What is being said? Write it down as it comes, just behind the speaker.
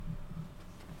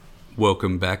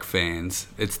Welcome back, fans.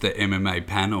 It's the MMA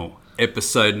Panel,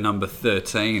 episode number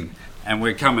 13. And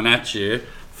we're coming at you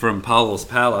from Paul's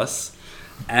Palace.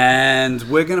 And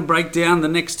we're going to break down the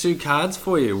next two cards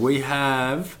for you. We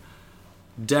have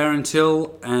Darren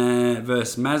Till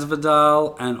versus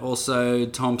Masvidal, and also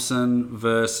Thompson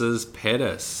versus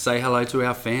Pettis. Say hello to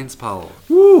our fans, Paul.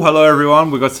 Woo, hello,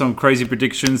 everyone. We've got some crazy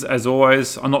predictions, as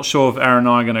always. I'm not sure if Aaron and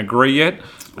I are going to agree yet.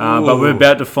 But we're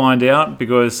about to find out,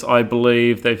 because I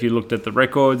believe that if you looked at the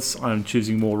records, I'm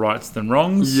choosing more rights than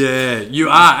wrongs. Yeah, you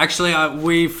are. Actually,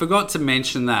 we forgot to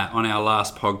mention that on our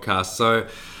last podcast. So,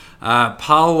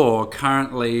 Paolo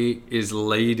currently is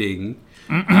leading.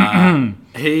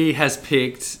 He has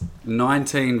picked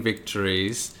 19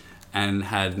 victories and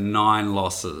had 9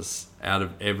 losses out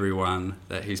of everyone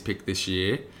that he's picked this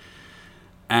year.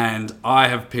 And I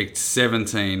have picked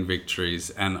 17 victories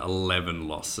and 11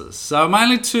 losses. So I'm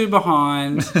only 2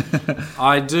 behind.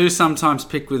 I do sometimes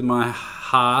pick with my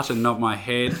heart and not my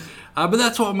head. But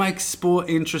that's what makes sport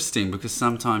interesting, because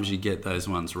sometimes you get those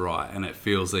ones right and it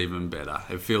feels even better.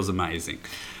 It feels amazing.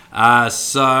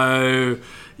 So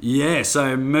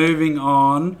moving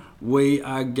on, we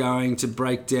are going to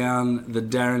break down the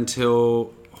Darren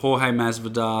Till, Jorge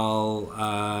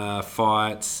Masvidal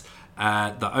fights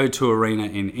at the O2 Arena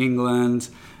in England.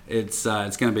 It's going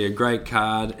to be a great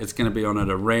card. It's going to be on at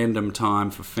a random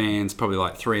time for fans, probably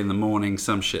like 3 a.m,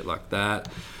 some shit like that.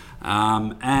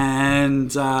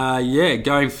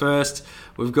 Going first,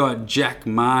 we've got Jack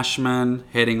Marshman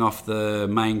heading off the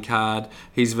main card.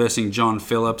 He's versing John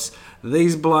Phillips.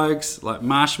 These blokes, like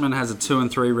Marshman has a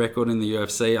 2-3 record in the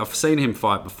UFC. I've seen him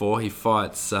fight before. He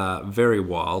fights very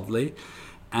wildly.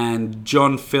 And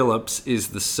John Phillips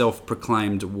is the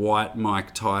self-proclaimed white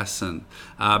Mike Tyson.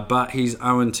 But he's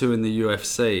 0-2 in the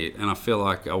UFC. And I feel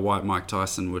like a white Mike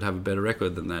Tyson would have a better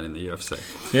record than that in the UFC.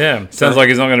 Yeah, sounds like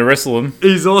he's not going to wrestle him.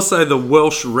 He's also the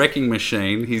Welsh wrecking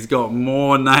machine. He's got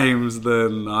more names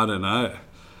than, than a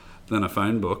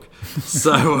phone book.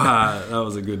 So that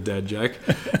was a good dad joke.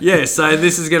 Yeah, so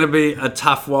this is going to be a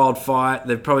tough, wild fight.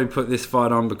 They've probably put this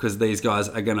fight on because these guys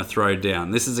are going to throw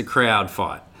down. This is a crowd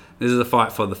fight. This is a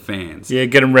fight for the fans. Yeah,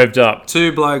 get them revved up.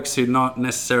 2 blokes who not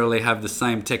necessarily have the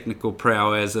same technical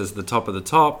prowess as the top of the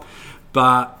top,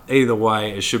 but either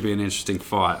way, it should be an interesting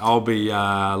fight. I'll be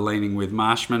leaning with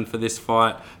Marshman for this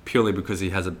fight, purely because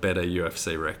he has a better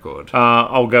UFC record.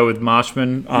 I'll go with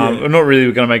Marshman. I'm not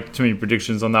really going to make too many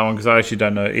predictions on that one, because I actually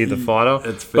don't know either fighter.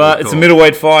 It's a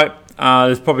middleweight fight.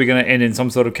 It's probably going to end in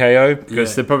some sort of KO,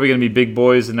 because they're probably going to be big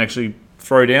boys and actually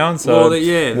throw down, so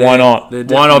why not?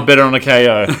 Why not bet on a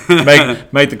KO?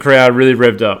 make the crowd really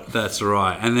revved up. That's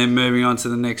right. And then moving on to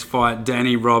the next fight,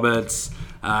 Danny Roberts.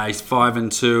 He's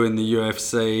 5-2 in the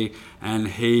UFC, and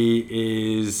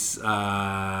he is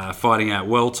fighting at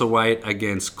welterweight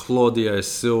against Claudio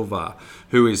Silva,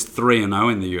 who is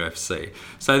 3-0 in the UFC.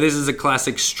 So this is a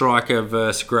classic striker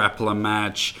versus grappler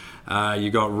match. You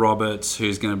got Roberts,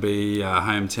 who's going to be a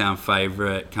hometown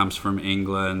favourite, comes from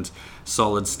England,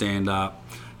 solid stand-up,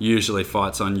 usually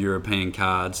fights on European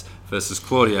cards, versus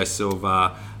Claudio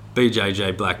Silva,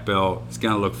 BJJ black belt. He's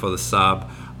going to look for the sub.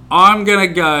 I'm going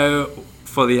to go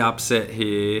for the upset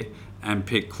here and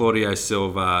pick Claudio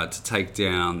Silva to take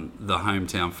down the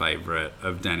hometown favourite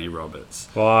of Danny Roberts.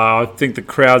 Wow, I think the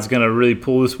crowd's going to really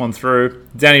pull this one through.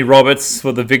 Danny Roberts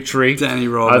for the victory. Danny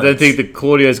Roberts. I don't think that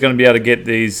Claudio's going to be able to get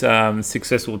these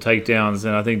successful takedowns,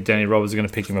 and I think Danny Roberts is going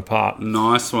to pick him apart.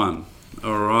 Nice one.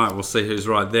 All right, we'll see who's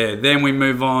right there. Then we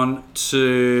move on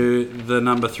to the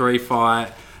number 3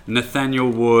 fight, Nathaniel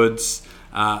Woods,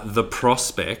 the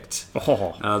Prospect.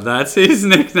 That's his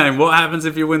nickname. What happens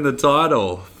if you win the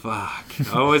title? Fuck.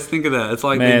 I always think of that. It's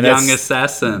like the young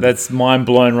assassin. That's mind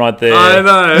blown right there. I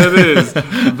know, it is.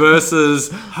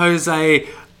 Versus Jose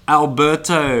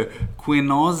Alberto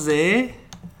Quinones.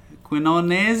 I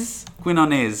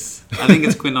think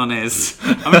it's Quinones.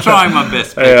 I'm trying my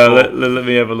best, people. Yeah, let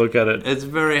me have a look at it. It's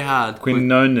very hard.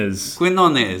 Quinones.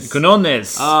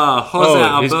 Jose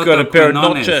Alberto he's got a pair of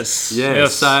Quinones. notches. Yeah,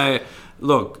 yes. So,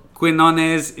 look,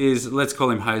 Quinones is, let's call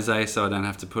him Jose so I don't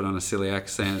have to put on a silly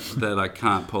accent that I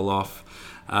can't pull off.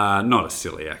 Not a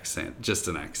silly accent, just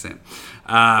an accent.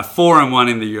 4-1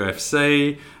 in the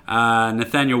UFC.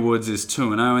 Nathaniel Woods is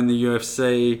 2-0 in the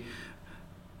UFC.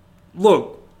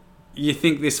 Look, you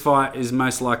think this fight is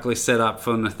most likely set up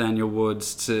for Nathaniel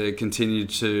Woods to continue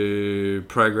to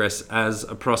progress as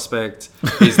a prospect.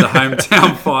 He's the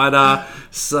hometown fighter,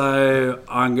 so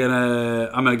I'm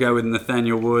gonna go with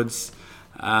Nathaniel Woods.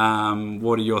 What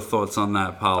are your thoughts on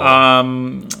that, Paolo?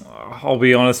 I'll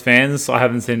be honest, fans. I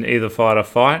haven't seen either fighter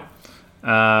fight.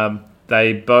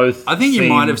 they both. I think you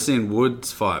might have seen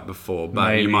Wood's fight before, but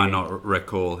Maybe. you might not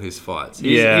recall his fights.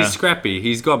 He's scrappy.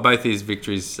 He's got both his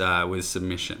victories with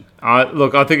submission. I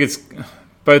think it's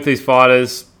both these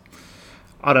fighters.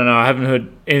 I don't know. I haven't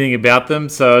heard anything about them,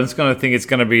 so I'm just going to think it's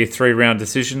going to be a 3-round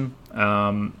decision.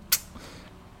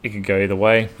 It could go either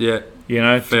way. Yeah.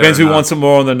 Depends who wants it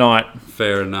more on the night.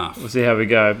 Fair enough. We'll see how we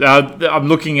go. I'm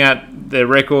looking at their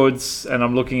records, and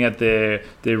I'm looking at their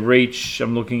reach.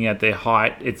 I'm looking at their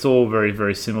height. It's all very,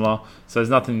 very similar. So there's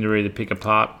nothing to really pick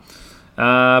apart.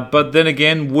 But then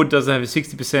again, Wood doesn't have a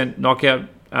 60% knockout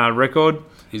record.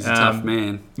 He's a tough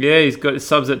man. Yeah, he's got his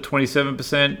subs at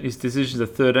 27%. His decisions are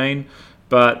 13.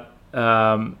 But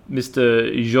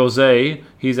Mr. Jose,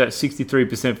 he's at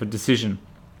 63% for decision.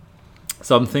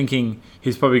 So I'm thinking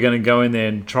he's probably going to go in there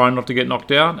and try not to get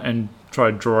knocked out and try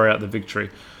to draw out the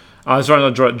victory. I was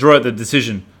trying to draw out the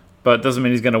decision, but it doesn't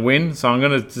mean he's going to win. So I'm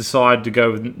going to decide to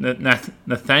go with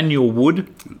Nathaniel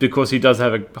Wood because he does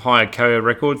have a higher KO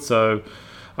record. So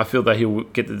I feel that he'll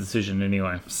get the decision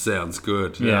anyway. Sounds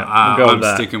good. Yeah, I'm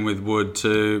sticking with Wood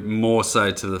too, more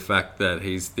so to the fact that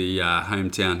he's the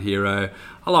hometown hero.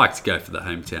 I like to go for the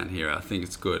hometown hero. I think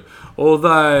it's good.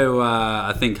 Although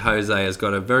I think Jose has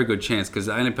got a very good chance because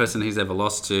the only person he's ever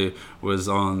lost to was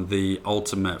on the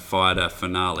Ultimate Fighter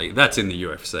finale. That's in the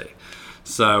UFC.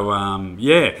 So,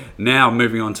 now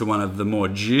moving on to one of the more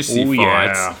juicy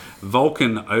fights. Yeah.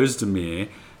 Volkan Ozdemir,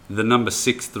 the number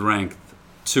 6th ranked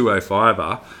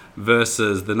 205er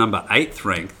versus the number 8th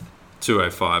ranked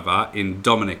 205er in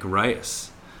Dominic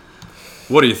Reyes.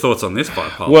 What are your thoughts on this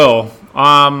fight, Paul? Well,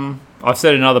 I've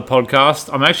said in other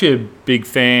podcasts, I'm actually a big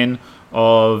fan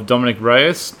of Dominic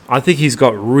Reyes. I think he's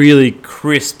got really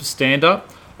crisp stand-up.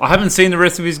 I haven't seen the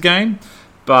rest of his game,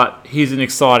 but he's an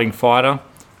exciting fighter.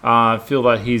 I feel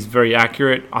that he's very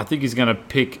accurate. I think he's going to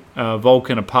pick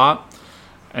Volkan apart,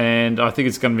 and I think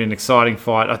it's going to be an exciting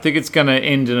fight. I think it's going to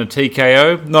end in a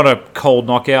TKO, not a cold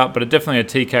knockout, but definitely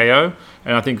a TKO.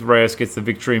 And I think Reyes gets the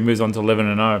victory and moves on to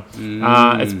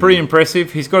 11-0. It's pretty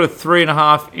impressive. He's got a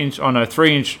 3.5-inch,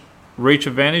 3-inch reach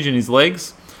advantage in his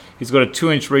legs. He's got a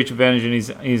 2-inch reach advantage in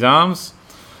his arms,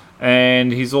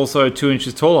 and he's also 2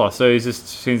 inches taller. So he just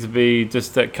seems to be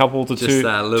just that couple to just 2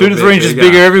 to 3 inches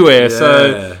bigger everywhere. Yeah.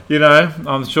 So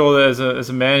I'm sure that as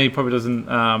a man, he probably doesn't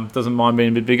mind being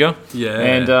a bit bigger. Yeah,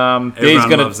 and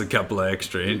everyone loves a couple of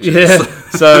extra inches. Yeah,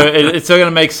 so it's going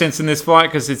to make sense in this fight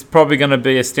because it's probably going to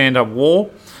be a stand-up war.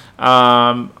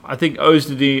 I think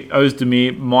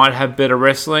Ozdemir might have better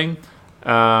wrestling.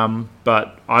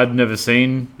 But I've never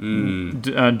seen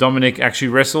Dominic actually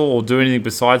wrestle or do anything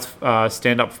besides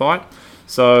stand-up fight.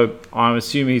 So I'm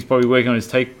assuming he's probably working on his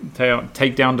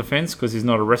takedown defense because he's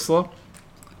not a wrestler.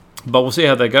 But we'll see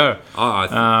how they go.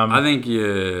 I think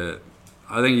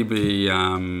you'd be.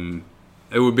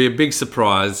 It would be a big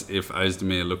surprise if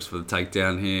Ozdemir looks for the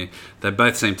takedown here. They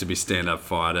both seem to be stand-up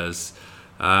fighters.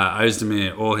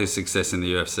 Ozdemir, all his success in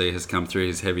the UFC has come through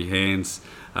his heavy hands.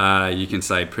 You can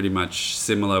say pretty much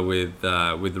similar with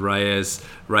Reyes.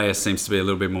 Reyes seems to be a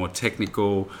little bit more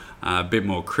technical, a bit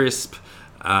more crisp.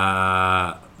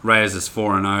 Reyes is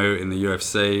 4-0 in the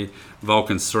UFC.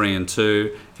 Volkan's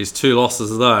 3-2. His 2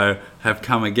 losses, though, have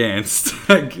come against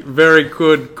very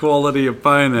good quality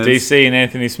opponents. DC and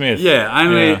Anthony Smith. Yeah,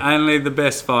 only the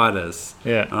best fighters.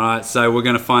 Yeah. All right, so we're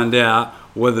going to find out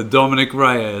whether Dominic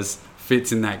Reyes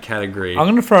fits in that category. I'm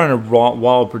going to throw in a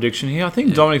wild prediction here. I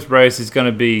think Dominic Reyes is going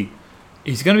to be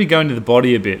going to the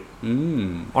body a bit.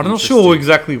 I'm not sure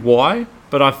exactly why,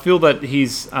 but I feel that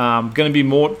he's going to be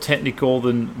more technical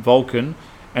than Volkan,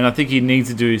 and I think he needs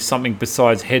to do something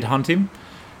besides headhunt him.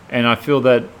 And I feel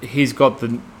that he's got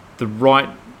the right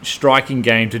striking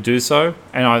game to do so,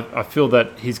 and I feel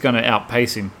that he's going to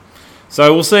outpace him.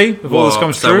 So we'll see if all this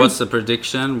comes true. So what's the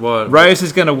prediction? Reyes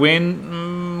is going to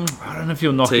win. I don't know if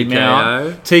he'll knock him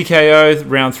out. TKO? TKO,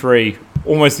 round 3.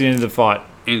 Almost the end of the fight.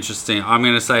 Interesting. I'm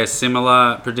going to say a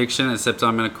similar prediction, except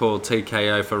I'm going to call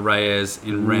TKO for Reyes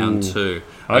in round 2.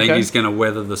 I think he's going to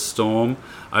weather the storm.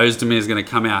 Ozdemir is going to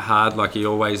come out hard like he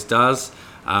always does.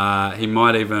 He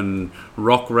might even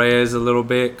rock Reyes a little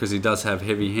bit because he does have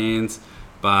heavy hands.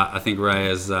 But I think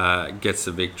Reyes gets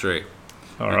the victory.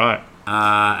 All right.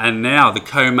 And now the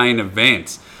co-main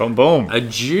event. Boom, boom. A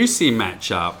juicy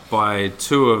matchup by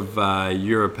 2 of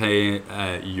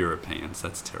Europeans.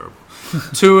 That's terrible.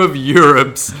 2 of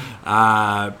Europe's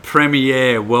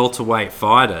premier welterweight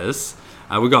fighters.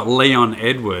 We've got Leon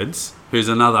Edwards, who's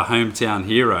another hometown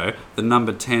hero, the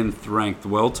number 10th ranked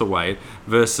welterweight,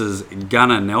 versus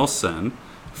G.Nelson,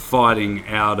 fighting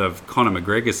out of Conor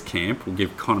McGregor's camp. We'll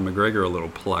give Conor McGregor a little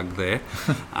plug there.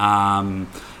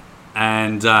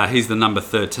 and he's the number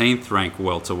 13th ranked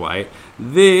welterweight.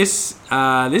 This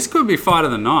could be fight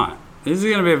of the night. This is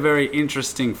going to be a very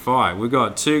interesting fight. We've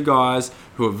got two guys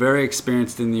who are very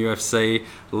experienced in the UFC.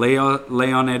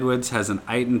 Leon Edwards has an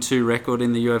 8-2 record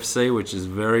in the UFC, which is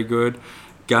very good.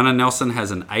 G.Nelson has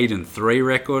an 8-3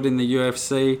 record in the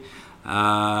UFC.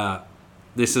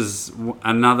 This is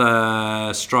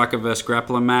another striker versus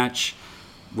grappler match.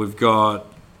 We've got,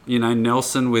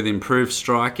 Nelson with improved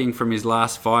striking from his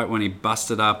last fight when he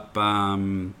busted up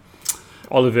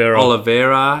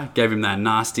Oliveira, gave him that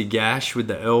nasty gash with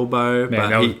the elbow. Man,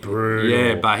 that was brutal.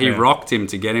 Yeah, but he rocked him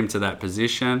to get him to that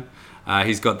position.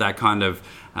 He's got that kind of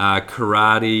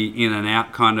karate in and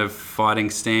out kind of fighting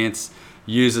stance.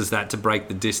 Uses that to break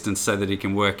the distance so that he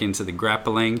can work into the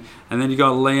grappling. And then you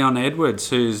got Leon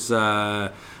Edwards, who's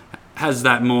has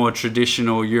that more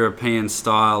traditional European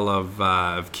style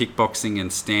of kickboxing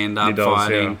and stand-up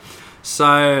fighting. Yeah.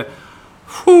 So,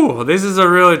 this is a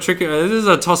really tricky. This is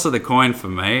a toss of the coin for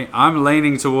me. I'm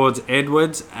leaning towards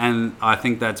Edwards, and I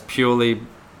think that's purely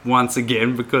once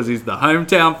again because he's the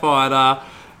hometown fighter,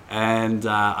 and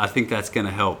I think that's going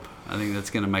to help. I think that's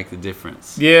going to make the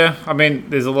difference. Yeah, I mean,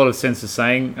 there's a lot of sense to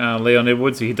saying Leon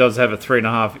Edwards. He does have a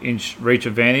 3.5-inch reach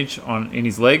advantage in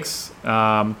his legs.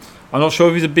 I'm not sure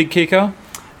if he's a big kicker,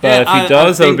 but if he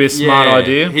does, that would be a smart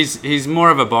idea. He's more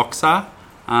of a boxer,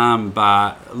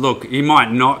 but look, he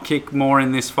might not kick more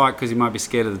in this fight because he might be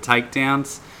scared of the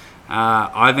takedowns.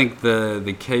 I think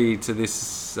the key to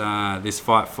this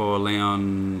fight for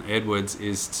Leon Edwards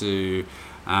is to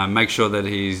make sure that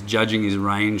he's judging his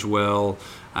range well.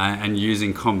 And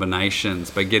using combinations,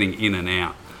 but getting in and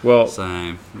out. Well,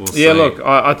 so we'll see. Yeah, look,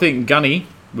 I think Gunny,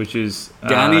 which is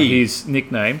his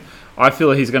nickname, I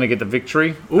feel he's going to get the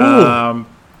victory.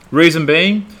 Reason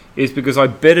being is because I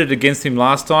betted against him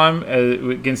last time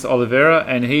against Oliveira,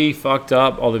 and he fucked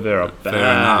up Oliveira bad. Fair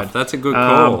enough. That's a good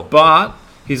call. But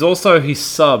he's also his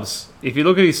subs. If you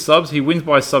look at his subs, he wins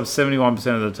by subs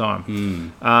 71% of the time.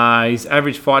 His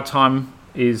average fight time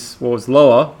was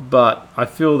lower, but I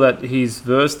feel that he's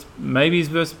versed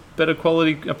better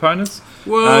quality opponents.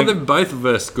 Well, they've both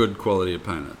versed good quality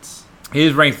opponents.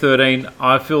 He's ranked 13.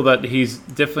 I feel that he's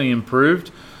definitely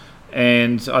improved,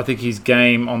 and I think his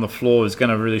game on the floor is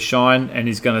going to really shine, and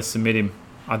he's going to submit him.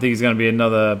 I think he's going to be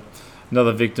another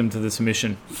victim to the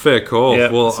submission. Fair call. Yeah,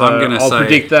 well, so I'll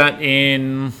predict that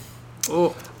in...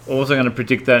 Also going to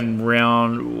predict that in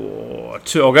round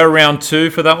 2. I'll go round 2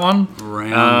 for that one.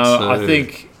 Round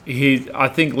 2. I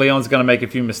think Leon's going to make a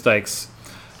few mistakes,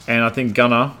 and I think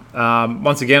Gunnar.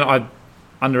 Once again, I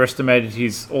underestimated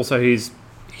his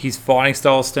fighting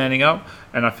style standing up,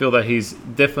 and I feel that he's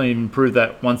definitely improved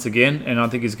that once again. And I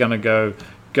think he's going to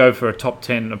go for a top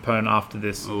 10 opponent after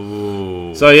this.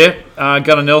 Ooh. So yeah,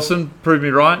 Gunnar Nelson, prove me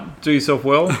right. Do yourself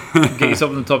well. Get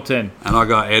yourself in the top 10. And I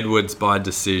got Edwards by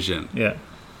decision. Yeah.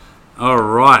 All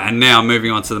right, and now moving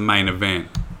on to the main event.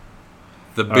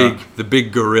 The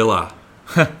big gorilla,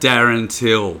 Darren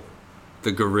Till,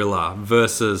 the gorilla,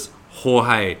 versus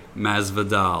Jorge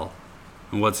Masvidal.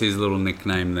 And what's his little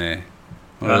nickname there?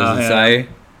 What does it say?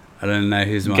 I don't know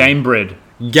who's one.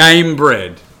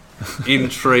 Gamebred.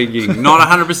 Intriguing. Not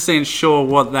 100% sure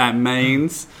what that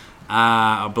means.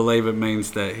 I believe it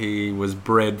means that he was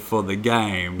bred for the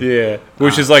game. Yeah,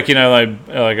 which is like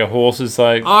a horse is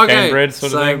like game bred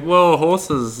sort of thing. Well,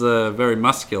 horses are very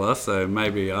muscular, so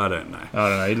maybe I don't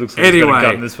know. He looks like he's got a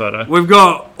gut in this photo. We've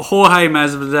got Jorge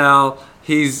Masvidal.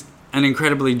 He's an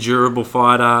incredibly durable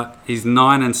fighter. He's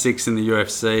 9-6 in the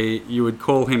UFC. You would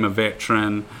call him a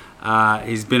veteran.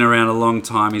 He's been around a long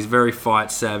time. He's very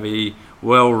fight savvy,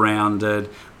 well-rounded.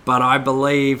 But I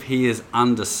believe he is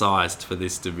undersized for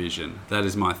this division. That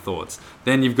is my thoughts.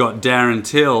 Then you've got Darren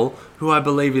Till, who I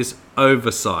believe is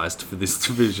oversized for this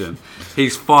division.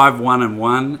 He's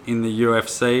 5-1-1 in the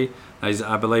UFC. I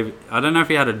don't know if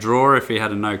he had a draw or if he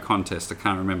had a no contest. I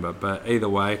can't remember. But either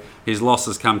way, his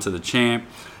losses come to the champ.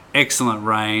 Excellent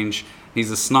range.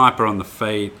 He's a sniper on the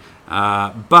feet.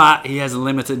 But he has a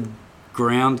limited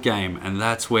ground game, and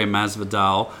that's where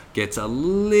Masvidal gets a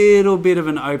little bit of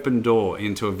an open door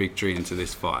into a victory into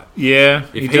this fight. Yeah,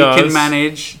 if he can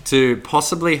manage to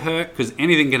possibly hurt, because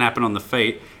anything can happen on the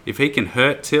feet, if he can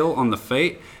hurt Till on the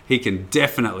feet, he can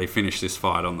definitely finish this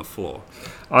fight on the floor.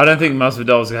 I don't think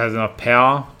Masvidal has enough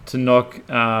power to knock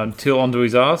Till onto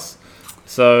his ass.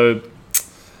 So,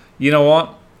 you know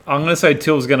what? I'm going to say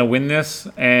Till's going to win this,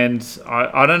 and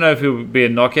I don't know if it would be a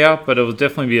knockout, but it will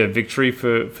definitely be a victory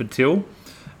for Till.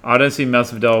 I don't see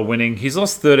Masvidal winning. He's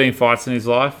lost 13 fights in his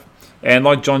life, and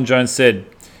like John Jones said,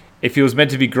 if he was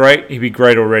meant to be great, he'd be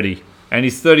great already. And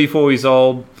he's 34 years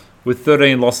old, with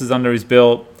 13 losses under his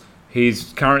belt.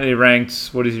 He's currently ranked.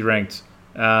 What is he ranked?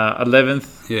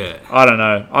 11th. Yeah. I don't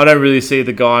know. I don't really see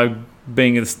the guy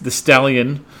being the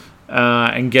stallion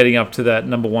and getting up to that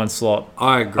number 1 slot.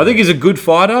 I agree. I think he's a good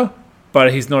fighter,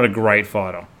 but he's not a great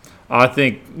fighter. I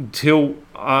think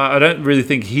I don't really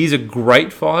think he's a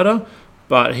great fighter,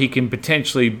 but he can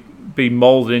potentially be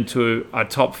molded into a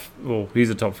top. Well, he's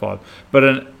a top 5,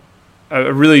 but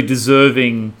a really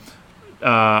deserving.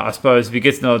 I suppose if he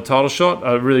gets another title shot,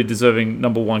 a really deserving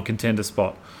number 1 contender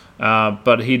spot.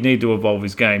 But he'd need to evolve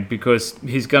his game because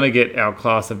he's going to get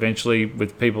outclassed eventually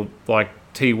with people like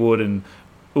T. Wood and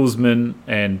Usman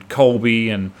and Colby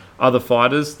and other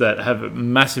fighters that have a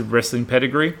massive wrestling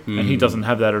pedigree, and he doesn't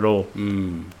have that at all.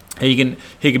 He can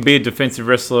be a defensive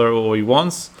wrestler all he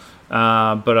wants,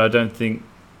 but I don't think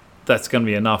that's going to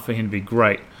be enough for him to be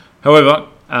great. However,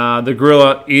 the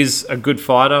Gorilla is a good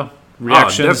fighter.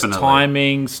 Reactions,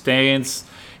 timing, stance.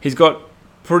 He's got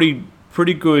pretty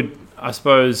good, I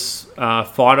suppose,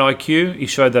 fight IQ. He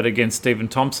showed that against Stephen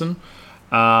Thompson.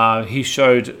 He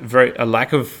showed a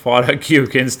lack of fight IQ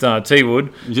against T.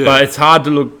 Wood, but it's hard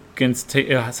to look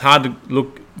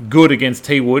good against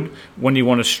T. Wood when you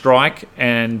want to strike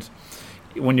and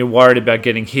when you're worried about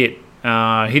getting hit.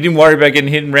 He didn't worry about getting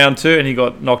hit in round 2, and he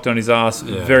got knocked on his ass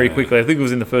very quickly. I think it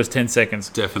was in the first 10 seconds.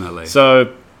 Definitely.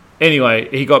 So anyway,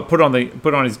 he got put on the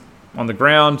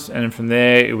ground, and then from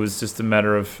there it was just a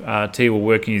matter of T. Wood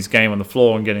working his game on the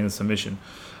floor and getting the submission.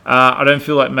 I don't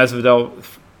feel like Masvidal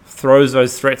throws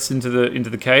those threats into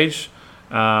the cage,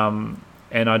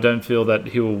 and I don't feel that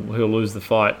he'll lose the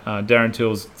fight. Darren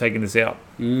Till's taking this out.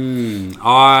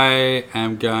 I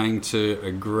am going to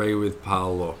agree with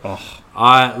Paolo.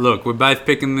 Look, we're both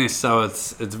picking this, so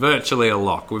it's virtually a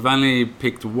lock. We've only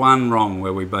picked one wrong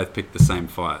where we both picked the same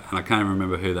fight, and I can't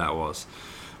remember who that was.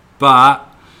 But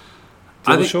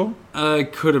Dillashaw?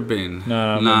 It could have been.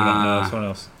 No, someone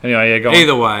else. Anyway, go on.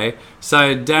 Either way,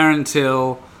 so Darren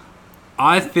Till,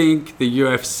 I think the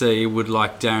UFC would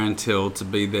like Darren Till to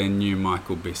be their new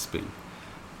Michael Bisping.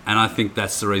 And I think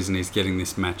that's the reason he's getting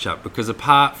this matchup. Because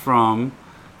apart from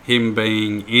him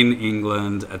being in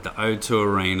England at the O2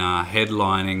 Arena,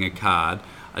 headlining a card,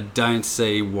 I don't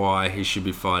see why he should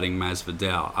be fighting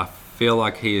Masvidal. I feel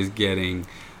like he is getting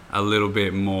a little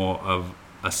bit more of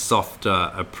a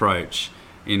softer approach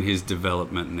in his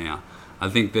development now. I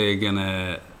think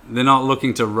they're not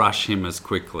looking to rush him as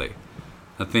quickly.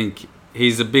 I think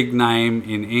he's a big name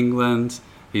in England.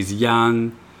 He's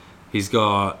young. He's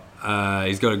got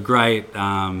a great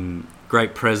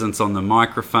presence on the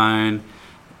microphone.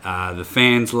 The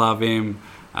fans love him.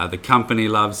 The company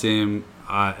loves him.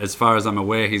 As far as I'm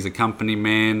aware, he's a company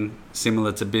man,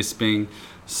 similar to Bisping.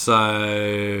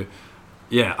 So,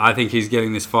 yeah, I think he's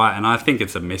getting this fight, and I think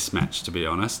it's a mismatch, to be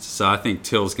honest. So I think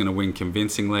Till's going to win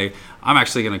convincingly. I'm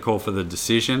actually going to call for the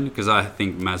decision because I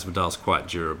think Masvidal's quite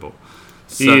durable.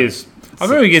 He is. I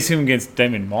remember him against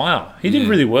Damon Maia. He did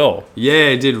really well. Yeah,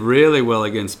 he did really well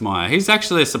against Maia. He's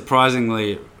actually a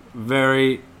surprisingly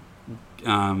very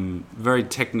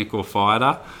technical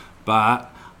fighter,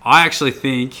 but I actually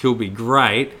think he'll be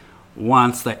great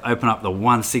once they open up the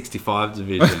 165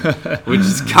 division, which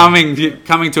is coming to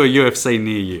a UFC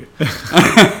near you.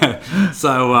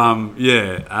 So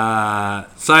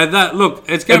so that look,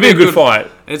 it's going to be a good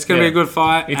fight. It's going to be a good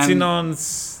fight.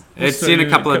 It's in a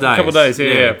couple of days.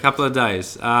 A couple of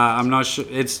days. I'm not sure.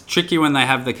 It's tricky when they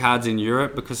have the cards in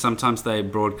Europe because sometimes they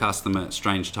broadcast them at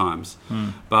strange times.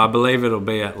 But I believe it'll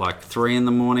be at like 3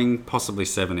 a.m, possibly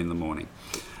 7 a.m.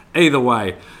 Either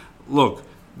way, look,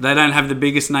 they don't have the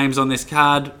biggest names on this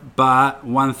card, but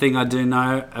one thing I do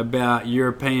know about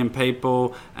European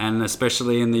people, and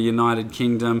especially in the United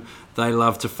Kingdom, they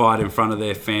love to fight in front of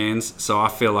their fans. So I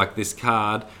feel like this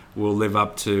card will live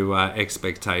up to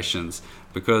expectations.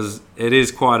 Because it is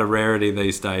quite a rarity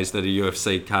these days that a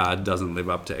UFC card doesn't live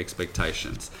up to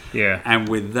expectations. Yeah. And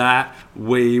with that,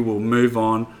 we will move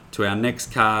on to our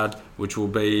next card, which will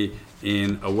be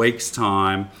in a week's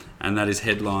time, and that is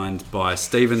headlined by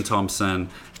Stephen Thompson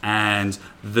and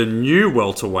the new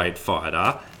welterweight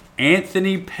fighter,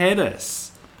 Anthony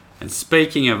Pettis. And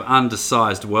speaking of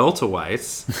undersized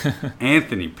welterweights,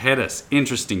 Anthony Pettis,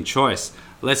 interesting choice.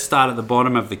 Let's start at the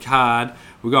bottom of the card.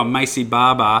 We've got Macy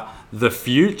Barber, The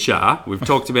Future. We've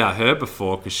talked about her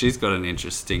before because she's got an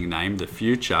interesting name, The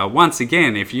Future. Once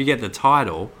again, if you get the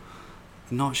title,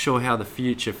 not sure how the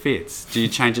future fits. Do you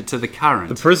change it to the current?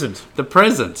 The present. The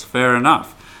present, fair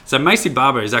enough. So Macy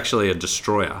Barber is actually a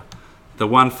destroyer. The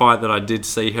one fight that I did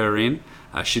see her in,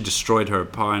 she destroyed her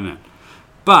opponent.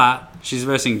 But she's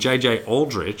versing JJ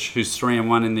Aldrich, who's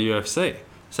 3-1 in the UFC.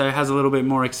 So has a little bit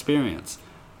more experience.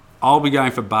 I'll be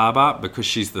going for Barber because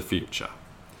she's the future.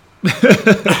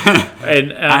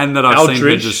 and that I've seen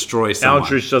her destroy someone.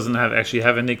 Aldrich doesn't actually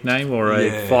have a nickname or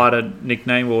a fighter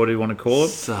nickname or what do you want to call it.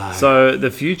 So the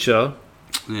future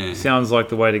sounds like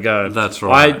the way to go. That's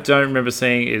right. I don't remember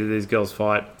seeing either of these girls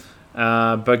fight.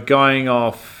 But going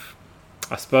off,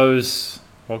 I suppose,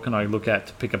 what can I look at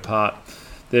to pick apart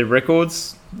their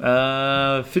records?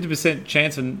 50%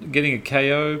 chance of getting a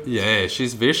KO. Yeah,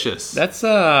 she's vicious. That's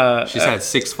she's had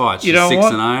 6 fights. She's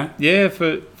 6-0. Yeah,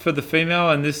 for the female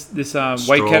and this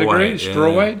weight category,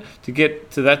 strawweight, to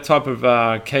get to that type of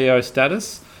KO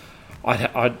status,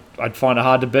 I'd find it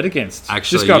hard to bet against.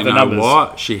 Actually, just go you know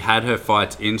what? She had her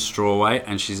fights in strawweight,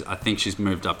 and I think she's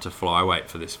moved up to flyweight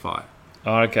for this fight.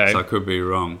 Oh, okay. So I could be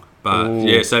wrong, but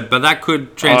but that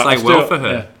could translate well for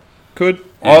her. Yeah. Could.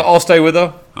 Yeah. I'll stay with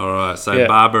her. All right, so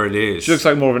Barbara it is. She looks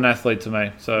like more of an athlete to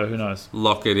me, so who knows?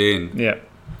 Lock it in. Yeah.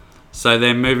 So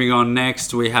then moving on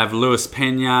next, we have Luis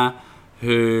Pena,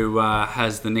 who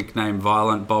has the nickname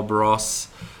Violent Bob Ross.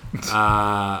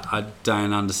 I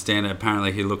don't understand it.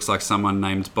 Apparently he looks like someone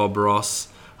named Bob Ross.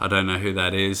 I don't know who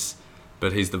that is,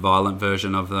 but he's the violent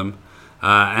version of them.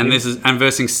 And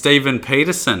versing Steven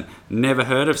Peterson. Never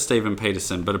heard of Steven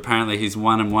Peterson, but apparently he's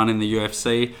 1-1 in the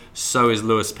UFC. So is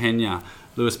Luis Pena.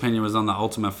 Luis Pena was on the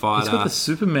Ultimate Fighter. He's got the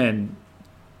Superman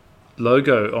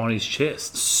logo on his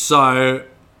chest. So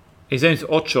his name's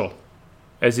Ocho,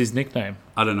 as his nickname.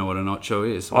 I don't know what an Ocho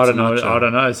is. I don't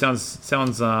know. It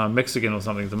sounds Mexican or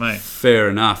something to me. Fair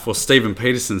enough. Well, Steven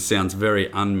Peterson sounds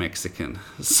very un-Mexican.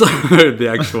 So the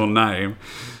actual name.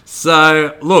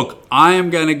 So, look, I am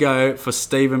going to go for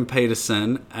Steven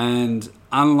Peterson, and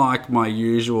unlike my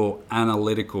usual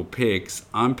analytical picks,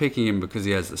 I'm picking him because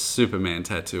he has the Superman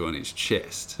tattoo on his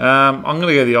chest. I'm going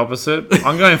to go the opposite.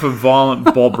 I'm going for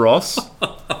Violent Bob Ross.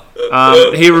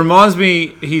 He reminds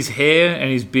me, his hair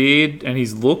and his beard and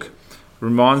his look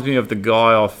reminds me of the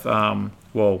guy off,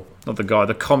 not the guy,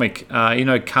 the comic,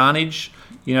 Carnage.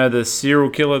 You know, the serial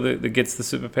killer that gets the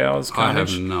superpowers, Carnage?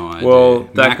 I have no idea. Well,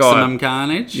 that Maximum guy,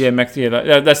 Carnage? Yeah,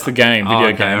 that's the game,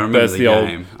 video game. I remember that's the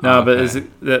game. Old, no,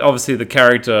 but obviously the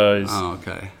character is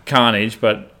Carnage,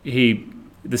 but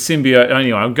the symbiote.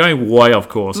 Anyway, I'm going way off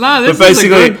course. No, this is a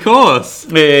good course.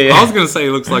 Yeah. I was going to say he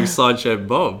looks like Sideshow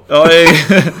Bob. Oh,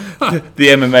 yeah. The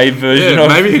MMA version. Yeah,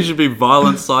 maybe he should be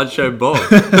Violent Sideshow Bob.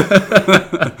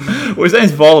 Well, his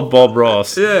name's Violent Bob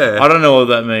Ross. Yeah. I don't know what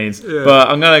that means, but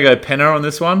I'm going to go Pena on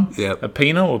this one. Yep. A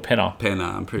Pena or Pena? Pena.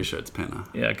 I'm pretty sure it's Pena.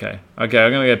 Yeah. Okay. I'm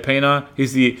going to go Pena.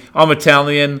 I'm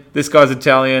Italian. This guy's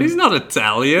Italian. He's not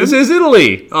Italian. It says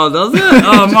Italy. Oh, does it?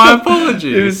 Oh, my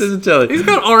apologies. It says Italian. He's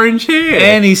got orange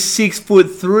hair. And he's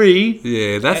 6'3".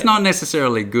 Yeah, that's not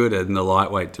necessarily good in the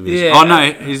lightweight division. Yeah. Oh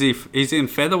no, he's in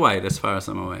featherweight as far as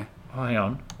I'm aware. Oh, hang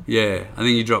on. Yeah, I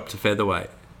think he dropped to featherweight.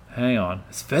 Hang on,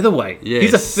 it's featherweight. Yeah,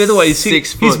 he's a featherweight. He's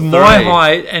 6'3". He's my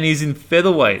height, and he's in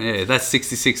featherweight. Yeah, that's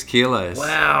 66 kilos.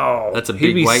 Wow, that's a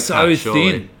big weight so cut.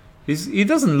 Surely. Thin. He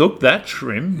doesn't look that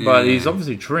trim, but he's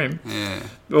obviously trim. Yeah.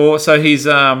 So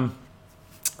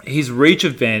his reach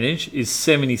advantage is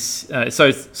 70.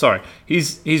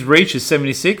 His reach is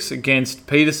 76 against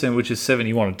Peterson, which is 70.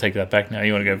 You want to take that back now?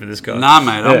 You want to go for this guy? Nah,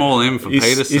 mate, I'm all in for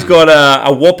Peterson. He's got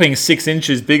a whopping 6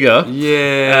 inches bigger.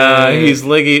 Yeah. His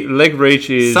leg reach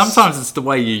is. Sometimes it's the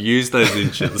way you use those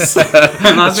inches,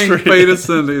 and I think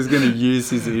Peterson is going to use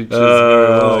his inches very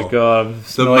well. Oh God,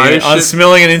 I'm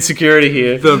smelling an insecurity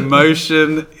here. The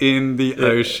motion in the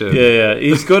ocean. Yeah.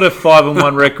 He's got a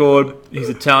 5-1 record. He's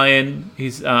Italian.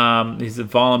 He's a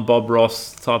Violent Bob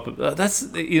Ross type of.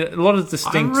 That's a lot of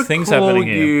distinct things happening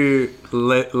here. You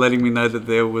letting me know that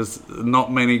there was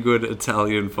not many good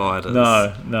Italian fighters.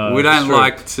 No. We don't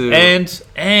like to.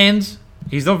 And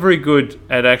he's not very good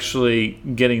at actually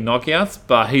getting knockouts,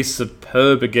 but he's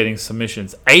superb at getting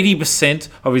submissions. 80%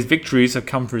 of his victories have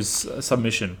come from his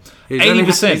submission.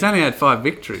 80%. He's only had 5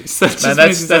 victories.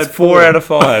 That's 4 out of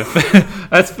 5.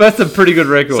 that's a pretty good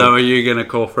record. So are you going to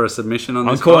call for a submission on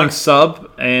this? I'm calling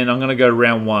sub, and I'm going to go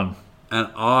round 1. And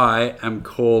I am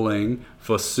calling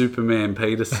for Superman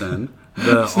Peterson.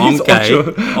 The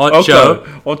Ocho.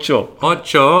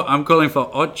 I'm calling for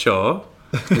Ocho.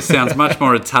 It sounds much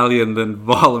more Italian than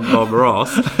Violent Bob Ross.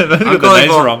 I'm calling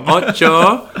for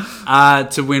Ocho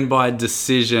to win by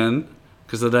decision,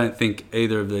 because I don't think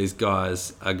either of these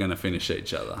guys are going to finish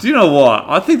each other. Do you know what?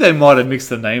 I think they might have mixed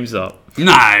the names up.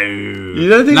 No. You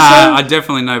don't think so? No, I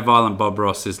definitely know Violent Bob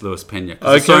Ross is Luis Pena,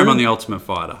 because I saw him on The Ultimate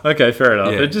Fighter. Okay, fair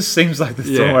enough. Yeah. It just seems like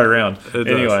the other way around.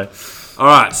 Anyway. All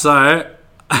right, so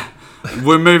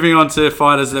we're moving on to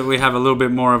fighters that we have a little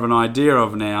bit more of an idea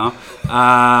of now.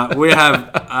 We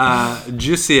have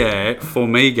Jussier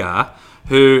Formiga,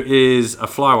 who is a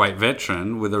flyweight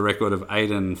veteran with a record of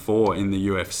 8-4 in the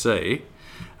UFC.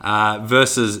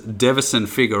 versus Devison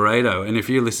Figueiredo. And if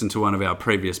you listen to one of our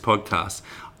previous podcasts,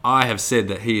 I have said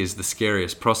that he is the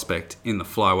scariest prospect in the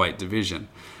flyweight division.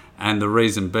 And the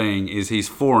reason being is he's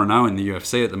 4-0 in the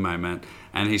UFC at the moment,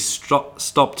 and he's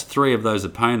stopped 3 of those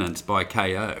opponents by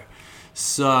KO.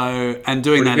 So, and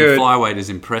doing that in flyweight is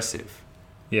impressive.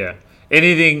 Yeah.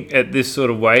 Anything at this sort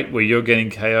of weight where you're getting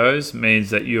KOs means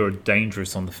that you're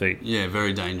dangerous on the feet. Yeah,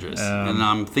 very dangerous. And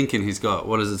I'm thinking he's got,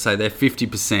 what does it say there?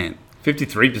 50%. 53%.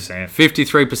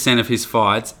 53% of his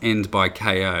fights end by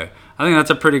KO. I think that's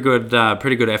a pretty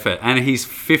good effort. And he's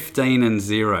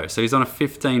 15-0. So he's on a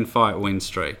 15-fight win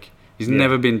streak. He's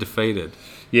never been defeated.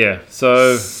 Yeah,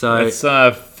 so it's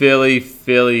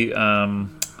fairly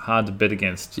hard to bet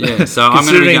against. Yeah, so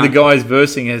considering the guy's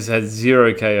versing has had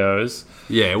 0 KOs.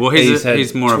 Yeah, well,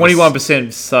 he's more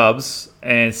 21% subs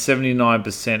and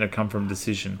 79% have come from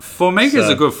decision. Formiga's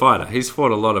a good fighter. He's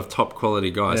fought a lot of top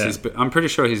quality guys. Yeah. I'm pretty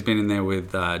sure he's been in there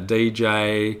with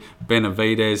DJ,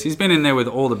 Benavidez. He's been in there with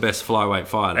all the best flyweight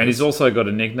fighters. And he's also got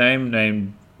a nickname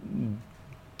named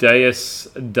Deus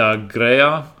da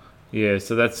Greia. Yeah,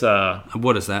 so that's...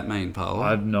 what does that mean, Paolo? I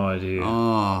have no idea.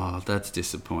 Oh, that's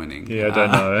disappointing. Yeah, I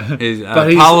don't know.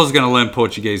 But Paolo's going to learn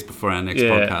Portuguese before our next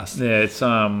podcast. Yeah,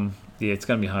 it's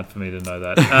going to be hard for me to know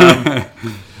that.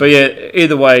 But yeah,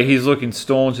 either way, he's looking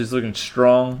staunch, he's looking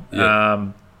strong. Yeah.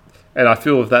 And I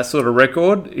feel with that sort of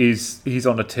record, he's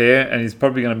on a tear, and he's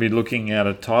probably going to be looking at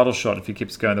a title shot if he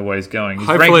keeps going the way he's going. He's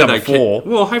ranked number 4.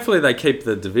 Hopefully they keep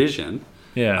the division.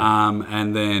 Yeah.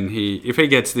 And then if he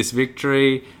gets this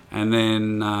victory... And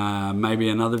then maybe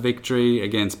another victory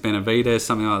against Benavidez,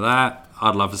 something like that.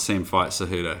 I'd love to see him fight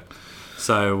Cejudo.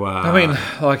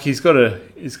 So he's got a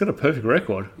perfect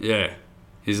record. Yeah,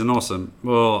 he's an awesome.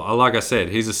 Well, like I said,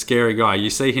 he's a scary guy. You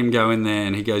see him go in there,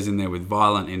 and he goes in there with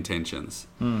violent intentions.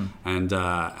 And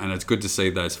it's good to see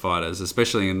those fighters,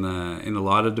 especially in the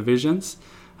lighter divisions.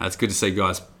 It's good to see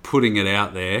guys putting it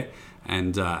out there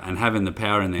and having the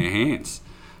power in their hands.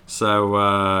 So,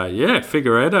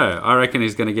 Figueiredo. I reckon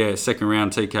he's going to get a second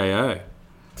round TKO.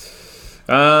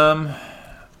 I'm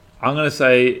going to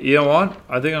say, you know what?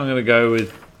 I think I'm going to go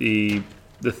with the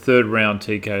third round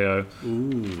TKO.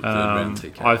 Ooh, third round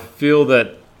TKO. I feel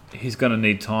that he's going to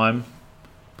need time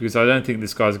because I don't think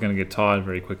this guy's going to get tired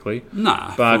very quickly.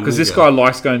 Nah. But because this guy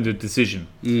likes going to decision.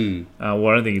 I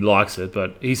don't think he likes it,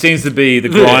 but he seems to be the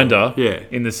grinder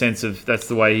in the sense of that's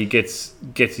the way he gets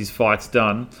his fights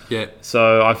done. Yeah.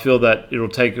 So I feel that it'll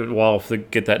take a while to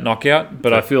get that knockout,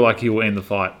 but I feel like he will end the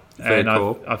fight. Fair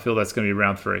call. I feel that's going to be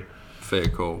round 3. Fair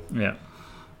call. Yeah.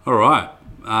 All right.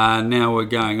 Now we're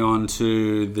going on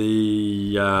to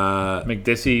the...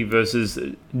 Makdessi versus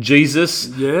Jesus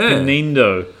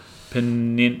Pinedo.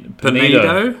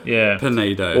 Pinedo? Yeah.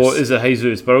 Pinedo. Or is it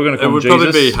Jesus? But we're going to call him Jesus. It would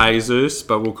probably be Jesus,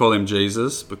 but we'll call him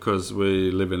Jesus because we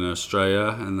live in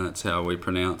Australia and that's how we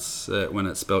pronounce it when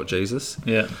it's spelt Jesus.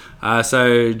 Yeah.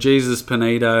 So Jesus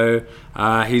Pinedo,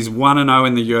 he's 1-0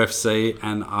 in the UFC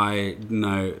and I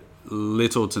know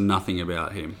little to nothing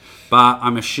about him. But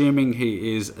I'm assuming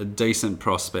he is a decent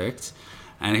prospect.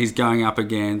 And he's going up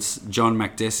against John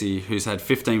Makdessi, who's had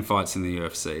 15 fights in the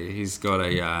UFC. He's got a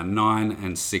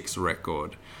 9-6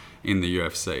 record in the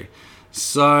UFC.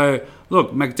 So,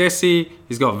 look, Makdessi,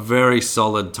 he's got very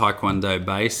solid Taekwondo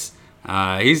base.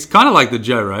 He's kind of like the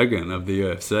Joe Rogan of the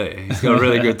UFC. He's got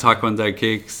really good Taekwondo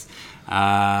kicks,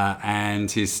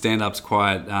 and his stand-up's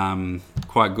quite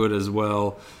good as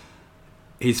well.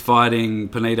 He's fighting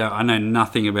Pinedo. I know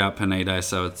nothing about Pinedo,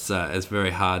 so it's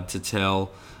very hard to tell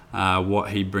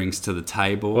what he brings to the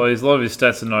table. Well, a lot of his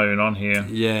stats are not even on here.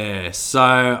 Yeah, so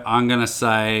I'm going to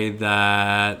say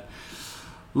that...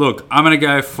 Look, I'm going to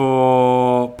go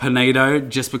for Pinedo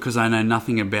just because I know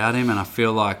nothing about him and I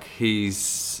feel like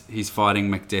he's fighting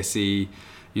Makdessi.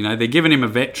 You know, they're giving him a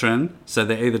veteran, so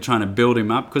they're either trying to build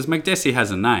him up because Makdessi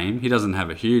has a name. He doesn't have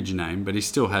a huge name, but he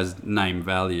still has name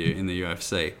value in the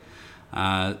UFC.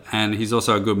 And he's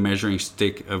also a good measuring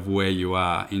stick of where you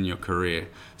are in your career.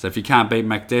 So if you can't beat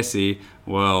Makdessi,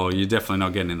 well, you're definitely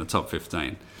not getting in the top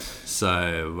 15.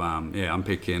 So, I'm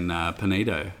picking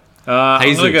Pinedo.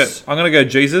 I'm going to go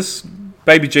Jesus.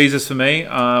 Baby Jesus for me.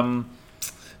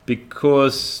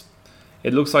 Because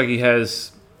it looks like he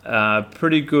has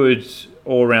pretty good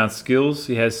all-round skills.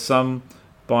 He has he has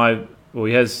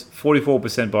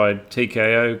 44% by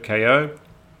TKO, KO,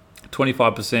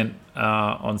 25%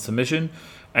 on submission,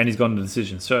 and he's gone to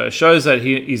decision. So it shows that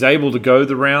he's able to go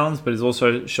the rounds, but it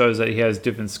also shows that he has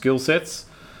different skill sets.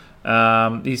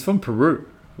 He's from Peru.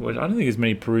 Which I don't think there's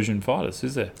many Peruvian fighters,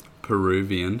 is there?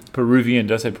 Peruvian.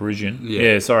 Did I say Peruvian?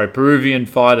 Yeah, sorry. Peruvian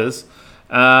fighters.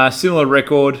 Similar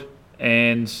record,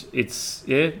 and it's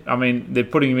I mean, they're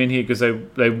putting him in here because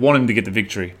they want him to get the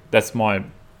victory. That's my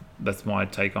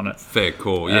take on it. Fair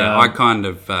call. Yeah, I kind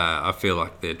of I feel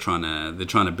like they're trying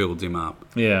to build him up.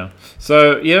 Yeah.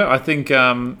 So I think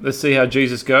let's see how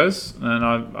Jesus goes, and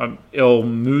I'm El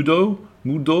Mudo.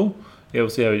 Yeah, we'll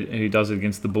see how he does it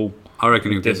against the Bull. I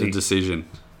reckon he'll get the decision.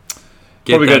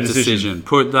 Get that decision.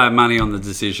 Put that money on the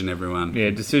decision, everyone. Yeah,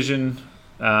 decision.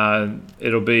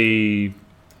 It'll be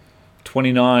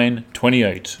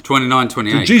 29-28.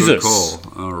 29-28. Jesus. Good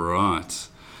call. All right.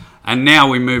 And now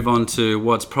we move on to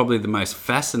what's probably the most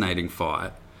fascinating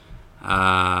fight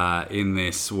in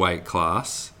this weight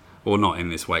class. Or not in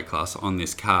this weight class, on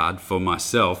this card for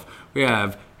myself. We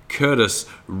have Curtis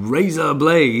Razor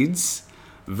Blades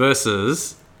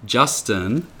versus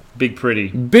Justin Big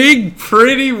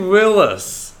Pretty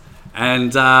Willis.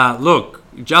 And look,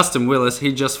 Justin Willis,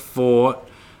 he just fought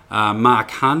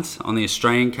Mark Hunt on the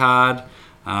Australian card.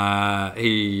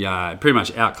 He pretty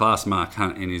much outclassed Mark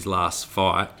Hunt in his last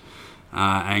fight.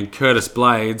 And Curtis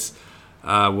Blades, he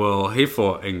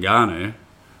fought Ngannou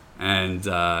and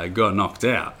got knocked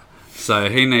out. So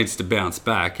he needs to bounce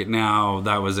back. Now,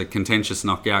 that was a contentious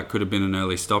knockout. Could have been an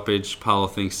early stoppage. Paolo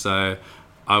thinks so.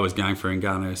 I was going for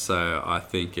Ngannou, so I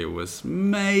think it was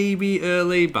maybe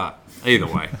early, but either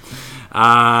way.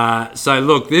 So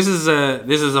look, this is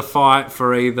a fight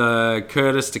for either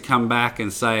Curtis to come back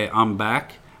and say, I'm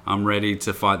back, I'm ready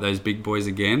to fight those big boys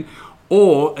again,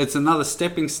 or it's another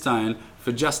stepping stone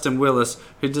for Justin Willis,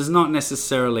 who does not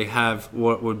necessarily have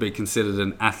what would be considered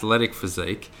an athletic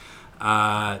physique,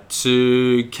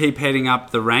 to keep heading up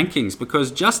the rankings, because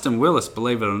Justin Willis,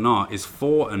 believe it or not, is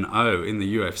 4-0 in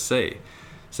the UFC.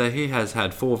 So he has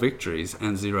had 4 victories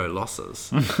and 0 losses.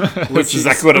 Which is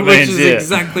exactly what it means. Which is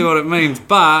exactly what it means.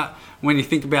 But when you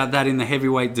think about that in the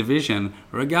heavyweight division,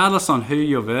 regardless on who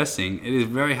you're versing, it is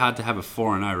very hard to have a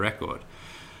 4-0 record.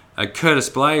 Curtis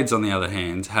Blades, on the other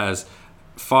hand, has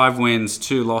 5 wins,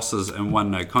 2 losses, and 1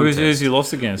 no contest. Who's he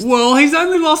lost against? Well, he's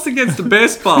only lost against the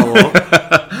best bowler.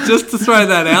 Just to throw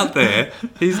that out there.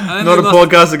 He's only not a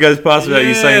podcast that goes past without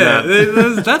you saying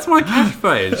that. That's my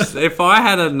catchphrase. If I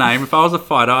had a name, if I was a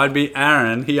fighter, I'd be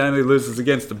Aaron. He only loses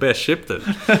against the best Shipton.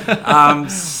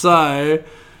 So,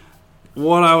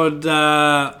 what I would...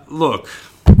 look,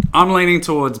 I'm leaning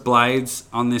towards Blades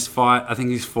on this fight. I think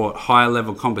he's fought higher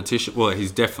level competition. Well,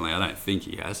 he's definitely... I don't think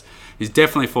he has. He's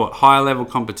definitely fought higher level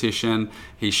competition.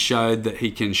 He showed that he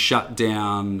can shut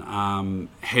down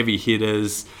heavy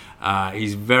hitters.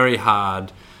 He's very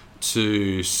hard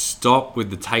to stop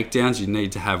with the takedowns. You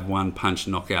need to have one punch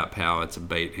knockout power to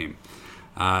beat him.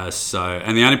 And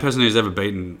the only person who's ever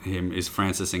beaten him is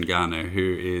Francis Ngannou,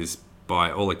 who is,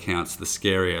 by all accounts, the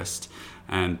scariest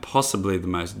and possibly the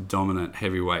most dominant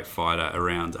heavyweight fighter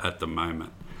around at the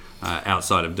moment,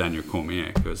 outside of Daniel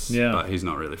Cormier, but he's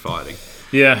not really fighting.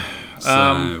 Yeah.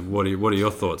 So, what are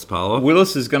your thoughts, Paolo?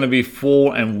 Willis is going to be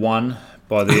 4-1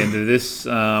 by the end of this.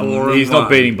 He's not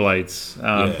beating Blades.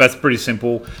 That's pretty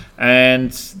simple.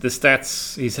 And the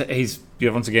stats,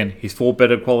 he's fought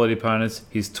better quality opponents.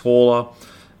 He's taller.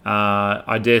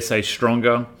 I dare say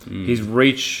stronger. His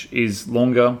reach is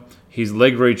longer. His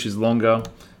leg reach is longer.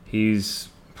 His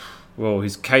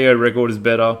KO record is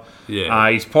better. Yeah.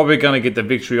 He's probably going to get the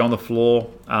victory on the floor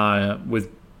with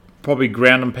probably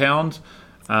ground and pound.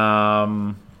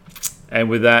 And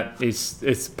with that,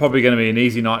 it's probably going to be an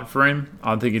easy night for him.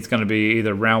 I think it's going to be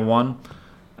either round 1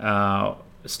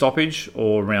 stoppage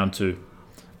or round 2.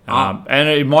 And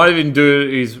he might even do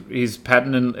his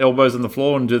pattern and elbows on the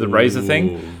floor and do the razor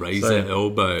thing. Razor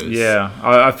elbows. Yeah,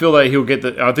 I feel that he'll get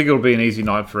I think it'll be an easy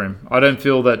night for him. I don't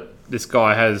feel that this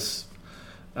guy has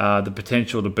the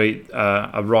potential to beat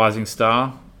a rising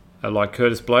star like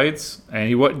Curtis Blades. And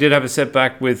he did have a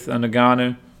setback with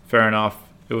Ngannou. Fair enough.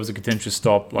 It was a contentious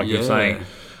stop, like you're saying.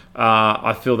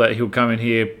 I feel that he'll come in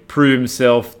here, prove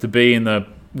himself to be in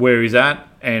where he's at,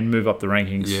 and move up the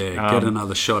rankings. Yeah, get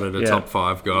another shot at a top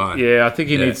 5 guy. Yeah, I think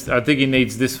he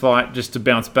needs this fight just to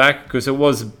bounce back, because it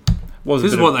was. This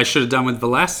is what they should have done with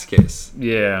Velasquez.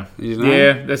 Yeah, you know?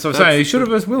 Yeah, that's what I'm saying. He should have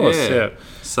versed Willis. Yeah.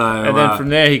 So, and then from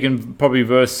there, he can probably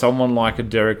verse someone like a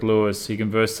Derek Lewis. He can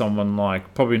verse someone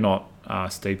like probably not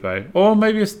Stipe, or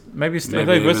maybe Stipe. Maybe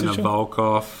even a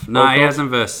Volkov. No, he hasn't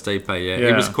versed Stipe yet. Yeah.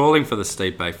 He was calling for the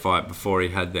Stipe fight before he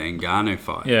had the Ngannou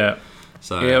fight. Yeah.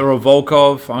 So or a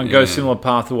Volkov. I can go similar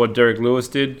path to what Derek Lewis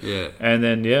did. Yeah. And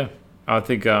then I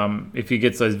think if he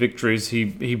gets those victories,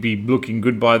 he'd be looking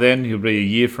good by then. He'll be a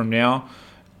year from now.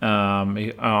 I'm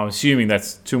assuming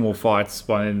that's 2 more fights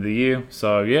by the end of the year.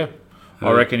 So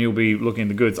I reckon he'll be looking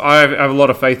the goods. I have a lot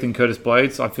of faith in Curtis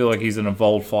Blades. I feel like he's an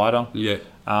evolved fighter. Yeah.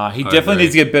 He definitely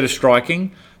needs to get better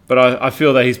striking, But I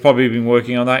feel that he's probably been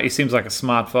working on that. He seems like a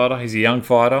smart fighter. He's a young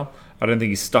fighter. I don't think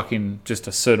he's stuck in just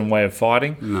a certain way of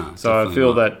fighting. No, so I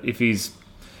feel that if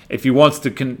he wants to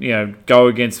go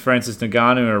against Francis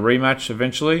Ngannou in a rematch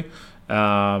eventually,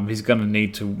 he's going to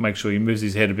need to make sure he moves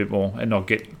his head a bit more and not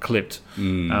get clipped.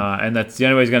 And that's the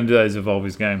only way he's going to do that is evolve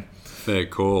his game. Fair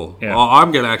call. Yeah. Well,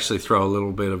 I'm going to actually throw a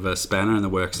little bit of a spanner in the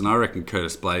works, and I reckon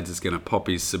Curtis Blades is going to pop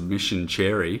his submission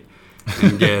cherry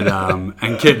and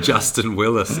get Justin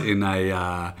Willis in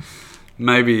a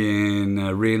maybe in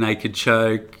a rear naked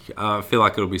choke. I feel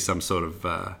like it'll be some sort of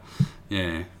I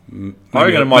reckon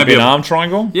it might be an arm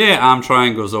triangle. Yeah, arm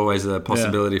triangle is always a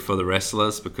possibility for the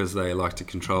wrestlers because they like to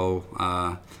control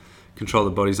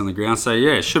the bodies on the ground. So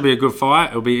yeah, it should be a good fight.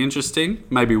 It'll be interesting.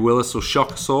 Maybe Willis will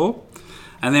shock us all.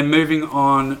 And then moving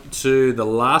on to the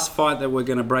last fight that we're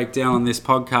going to break down on this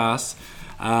podcast,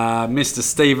 Mr.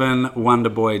 Stephen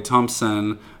Wonderboy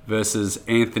Thompson versus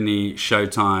Anthony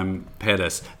Showtime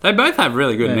Pettis. They both have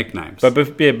really good nicknames. But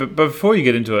before you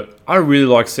get into it, I really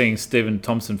like seeing Stephen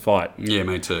Thompson fight. Yeah,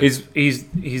 me too.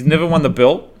 He's never won the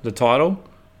belt, the title,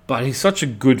 but he's such a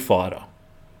good fighter.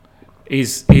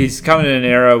 He's coming in an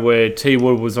era where T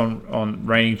Wood was on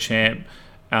reigning champ.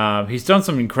 He's done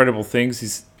some incredible things.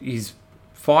 He's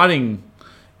fighting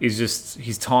is just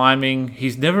his timing.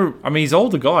 He's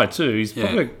older guy too. He's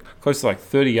probably close to like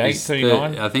 38,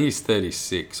 39. I think he's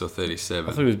 36 or 37.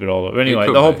 I thought he was a bit older. But anyway,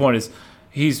 the whole point is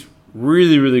he's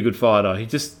really, really good fighter. He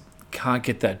just can't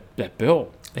get that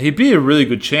belt. He'd be a really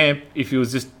good champ if he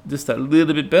was just that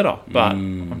little bit better. But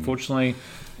unfortunately,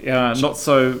 not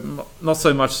so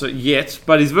much so yet.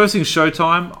 But he's versing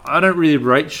Showtime. I don't really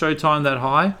rate Showtime that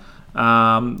high.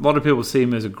 A lot of people see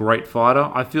him as a great fighter.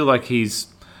 I feel like he's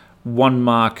one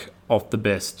mark off the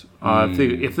best. I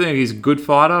think he's a good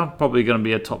fighter, probably going to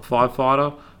be a top 5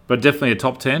 fighter, but definitely a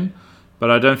top 10.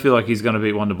 But I don't feel like he's going to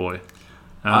beat Wonderboy.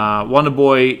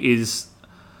 Wonderboy is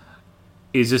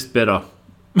just better.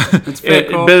 It's fair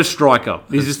call. Better striker.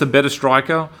 He's just a better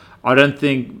striker. I don't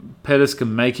think Pettis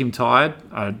can make him tired.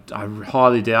 I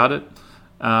highly doubt it.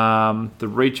 The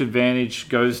reach advantage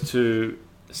goes to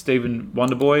Stephen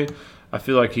Wonderboy. I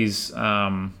feel like he's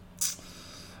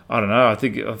I don't know. I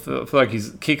feel like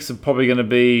his kicks are probably going to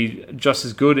be just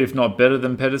as good, if not better,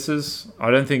 than Pettis's.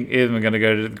 I don't think either of them are going to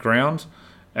go to the ground,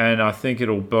 and I think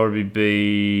it'll probably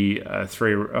be a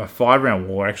 5-round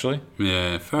war. Actually,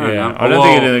 yeah, fair enough. I don't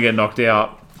think it'll either get knocked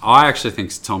out. I actually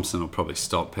think Thompson will probably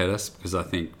stop Pettis because I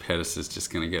think Pettis is just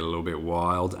going to get a little bit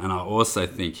wild, and I also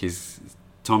think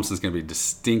Thompson's going to be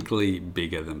distinctly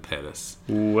bigger than Pettis.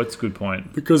 Ooh, that's a good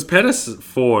point. Because Pettis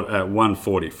fought at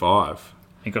 145.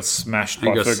 He got smashed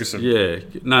by Ferguson. Yeah.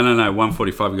 No,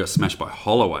 145 he got smashed by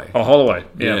Holloway. Oh, Holloway.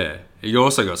 Yeah. He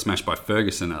also got smashed by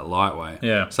Ferguson at lightweight.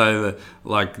 Yeah. So,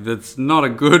 that's not a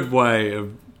good way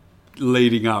of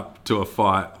leading up to a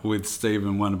fight with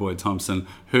Stephen Wonderboy Thompson,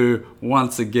 who,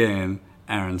 once again,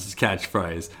 Aaron's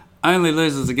catchphrase, only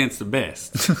loses against the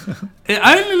best. It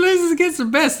only loses against the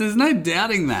best. There's no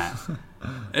doubting that.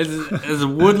 It's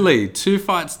Woodley. 2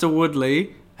 fights to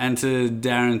Woodley and to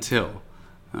Darren Till.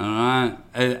 All right.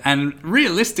 And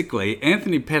realistically,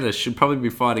 Anthony Pettis should probably be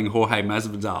fighting Jorge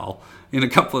Masvidal in a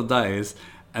couple of days,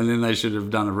 and then they should have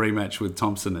done a rematch with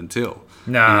Thompson and Till.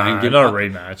 Not a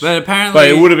rematch. But apparently... But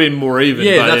it would have been more even.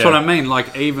 Yeah, that's what I mean.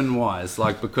 Like, even-wise.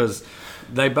 Like, because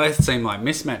they both seem like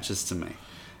mismatches to me.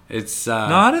 It's no,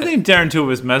 I don't think Darren Till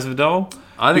was Masvidal.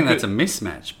 I think that's a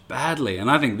mismatch badly, and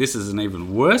I think this is an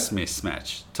even worse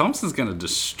mismatch. Thompson's going to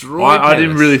destroy. I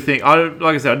didn't really think. Like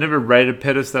I said, I never rated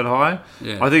Pettis that high.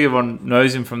 Yeah. I think everyone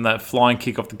knows him from that flying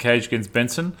kick off the cage against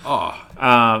Benson.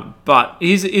 Oh, but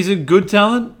he's a good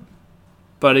talent.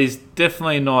 But he's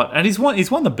definitely not, and he's won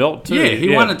the belt too. Yeah, he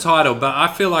won a title, but I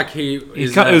feel like it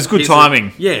was good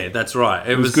timing. Yeah, that's right.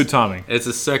 It was good timing. It's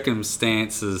a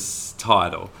circumstances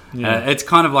title. Yeah. It's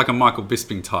kind of like a Michael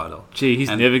Bisping title. Gee,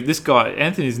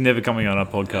 Anthony's never coming on our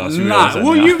podcast.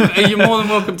 You're more than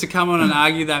welcome to come on and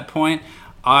argue that point.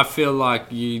 I feel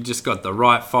like you just got the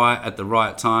right fight at the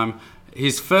right time.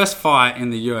 His first fight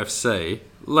in the UFC.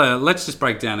 Let's just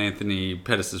break down Anthony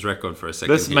Pettis' record for a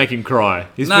second. Let's make him cry.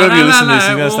 He's going to listen to this.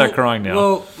 He's going to start crying now.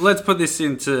 Well, let's put this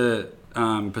into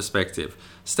perspective.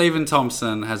 Stephen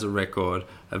Thompson has a record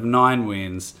of 9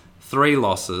 wins, 3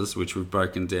 losses, which we've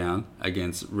broken down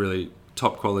against really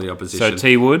top quality opposition. So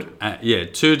T Wood?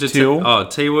 2 to Till.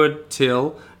 T Wood,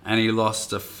 Till, and he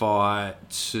lost a fight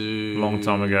to long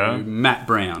time ago. Matt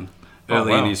Brown.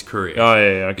 Early in his career. Oh,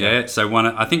 yeah, okay. Yeah, so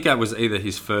I think that was either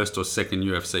his first or second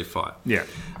UFC fight. Yeah.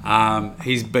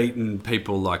 He's beaten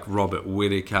people like Robert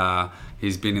Whittaker.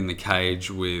 He's been in the cage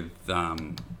with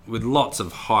lots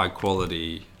of high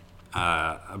quality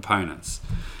opponents.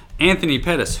 Anthony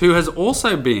Pettis, who has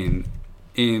also been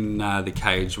in the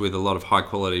cage with a lot of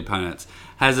high-quality opponents,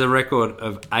 has a record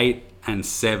of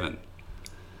 8-7.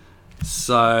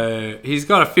 So he's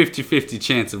got a 50-50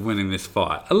 chance of winning this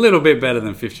fight. A little bit better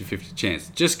than 50-50 chance,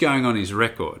 just going on his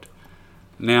record.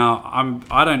 Now,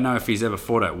 I don't know if he's ever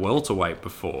fought at welterweight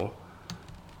before,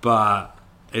 but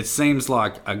it seems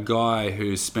like a guy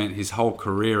who's spent his whole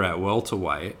career at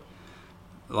welterweight,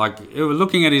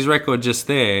 looking at his record just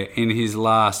there, in his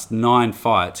last 9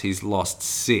 fights, he's lost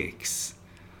 6.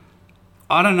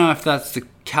 I don't know if that's the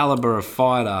caliber of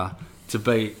fighter to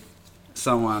beat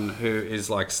someone who is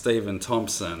like Stephen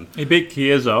Thompson. He beat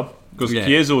Chiesa because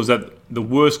Chiesa was at the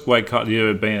worst weight cut he'd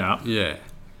ever been at. Yeah.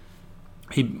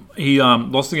 He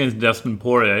lost against Dustin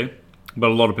Poirier, but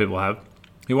a lot of people have.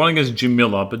 He won against Jim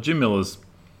Miller, but Jim Miller's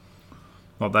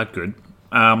not that good.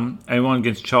 And he won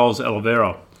against Charles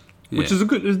Oliveira, which is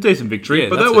a decent victory.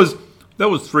 But that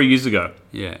was 3 years ago.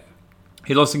 Yeah.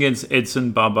 He lost against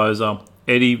Edson Barboza,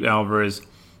 Eddie Alvarez,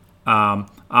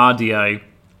 RDA.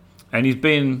 And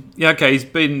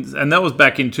and that was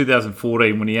back in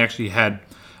 2014 when he actually had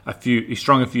he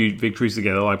strung a few victories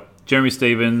together, like Jeremy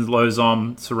Stevens,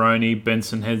 Lozon, Cerrone,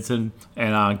 Benson Henson,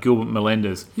 and Gilbert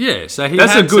Melendez. Yeah, so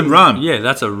that's a good run. Yeah,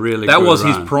 that's a really good run. That was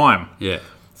his prime. Yeah.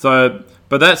 So,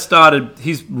 but that started,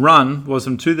 his run was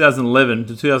from 2011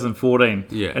 to 2014.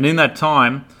 Yeah. And in that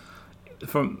time,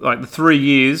 from like the 3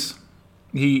 years,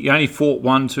 he only fought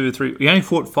 1, 2, 3, he only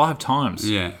fought 5 times.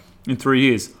 Yeah. In 3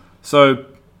 years. So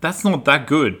that's not that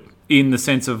good in the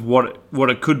sense of what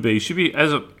it could be. You should be,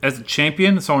 as a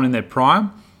champion, someone in their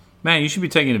prime, man, you should be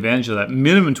taking advantage of that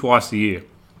minimum twice a year.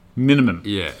 Minimum.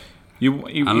 Yeah.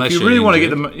 If you really want to get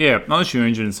them, unless you're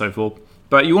injured and so forth.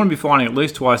 But you want to be fighting at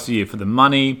least twice a year for the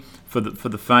money, for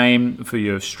the fame, for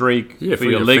your streak, for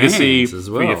your legacy, as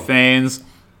well. for your fans,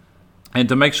 and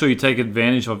to make sure you take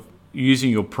advantage of using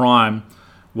your prime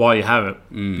while you have it,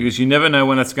 because you never know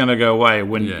when that's going to go away.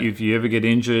 If you ever get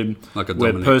injured, like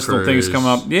where personal things come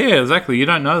up. Yeah, exactly. You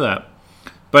don't know that.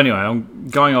 But anyway, I'm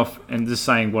going off and just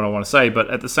saying what I want to say. But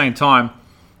at the same time,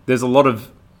 there's a lot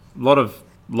of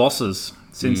losses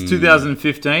since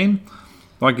 2015.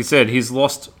 Like you said, he's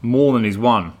lost more than he's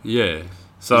won. Yeah.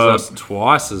 So he's lost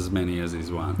twice as many as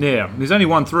he's won. Yeah, he's only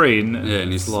won 3.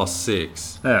 And he's lost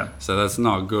 6. Yeah. So that's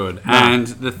not good. No. And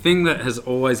the thing that has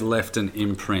always left an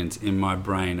imprint in my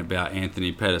brain about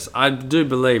Anthony Pettis, I do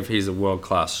believe he's a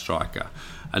world-class striker.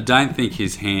 I don't think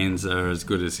his hands are as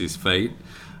good as his feet.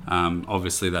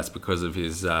 Obviously, that's because of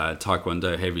his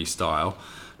Taekwondo heavy style.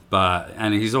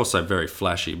 And he's also very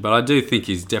flashy. But I do think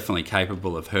he's definitely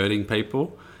capable of hurting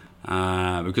people.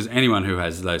 Because anyone who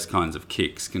has those kinds of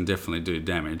kicks can definitely do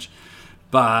damage.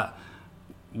 But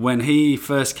when he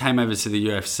first came over to the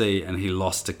UFC and he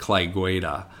lost to Clay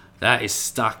Guida, that is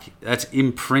stuck, that's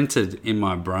imprinted in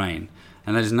my brain.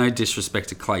 And there's no disrespect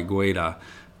to Clay Guida,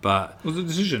 but it was a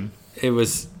decision. It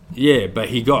was, but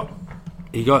he got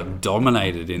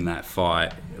dominated in that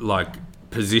fight, like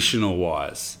positional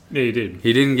wise. Yeah, he did.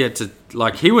 He didn't get to,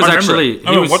 he was actually...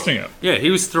 I was watching it. Yeah, he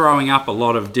was throwing up a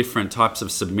lot of different types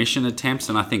of submission attempts,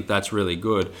 and I think that's really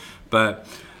good. But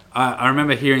I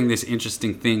remember hearing this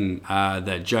interesting thing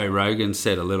that Joe Rogan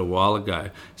said a little while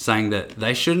ago, saying that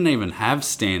they shouldn't even have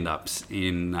stand-ups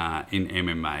in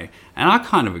MMA. And I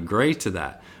kind of agree to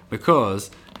that,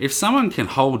 because if someone can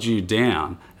hold you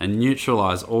down and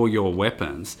neutralize all your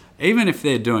weapons, even if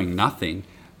they're doing nothing,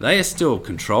 they are still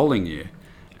controlling you.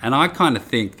 And I kind of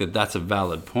think that that's a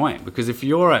valid point, because if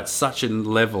you're at such a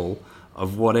level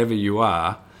of whatever you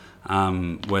are,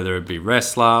 whether it be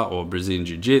wrestler or Brazilian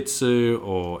Jiu-Jitsu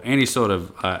or any sort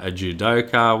of a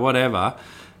judoka, whatever,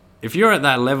 if you're at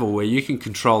that level where you can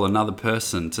control another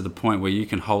person to the point where you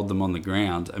can hold them on the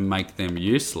ground and make them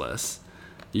useless,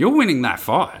 you're winning that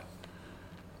fight.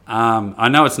 I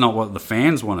know it's not what the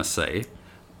fans want to see,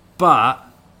 but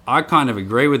I kind of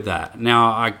agree with that.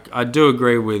 Now, I do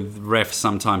agree with refs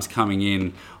sometimes coming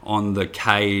in on the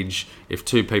cage if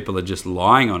two people are just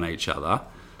lying on each other,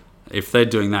 if they're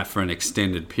doing that for an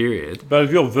extended period. But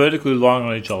if you're vertically lying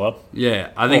on each other,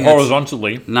 I think or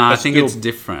horizontally, I think it's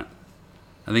different.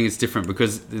 I think it's different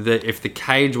because if the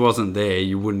cage wasn't there,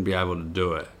 you wouldn't be able to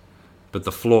do it. But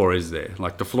the floor is there.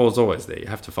 Like, the floor's always there. You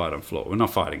have to fight on floor. We're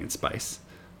not fighting in space.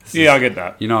 I get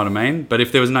that. You know what I mean? But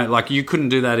if there was no, you couldn't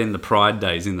do that in the Pride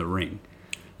days in the ring.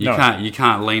 You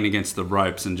can't lean against the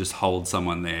ropes and just hold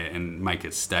someone there and make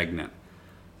it stagnant,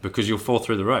 because you'll fall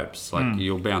through the ropes.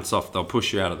 You'll bounce off. They'll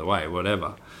push you out of the way,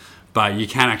 whatever. But you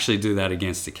can actually do that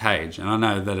against a cage. And I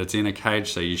know that it's in a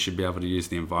cage, so you should be able to use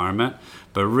the environment.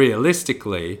 But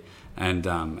realistically, and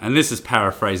this is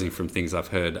paraphrasing from things I've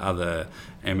heard other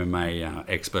MMA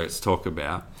experts talk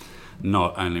about,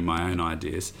 not only my own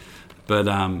ideas. But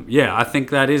I think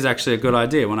that is actually a good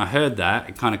idea. When I heard that,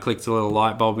 it kind of clicked a little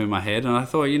light bulb in my head, and I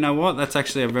thought, you know what, that's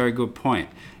actually a very good point.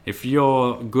 If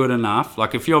you're good enough,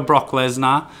 like if you're Brock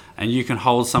Lesnar and you can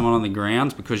hold someone on the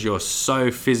ground because you're so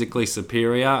physically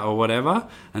superior or whatever,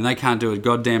 and they can't do a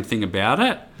goddamn thing about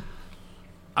it,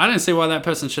 I don't see why that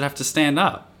person should have to stand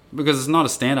up, because it's not a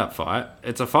stand-up fight,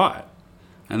 it's a fight.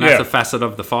 And that's a facet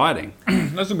of the fighting.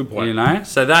 That's a good point. You know?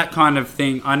 So that kind of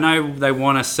thing, I know they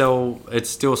want to sell, it's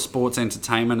still sports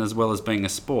entertainment as well as being a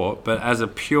sport, but as a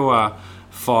pure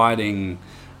fighting,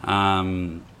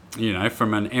 from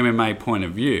an MMA point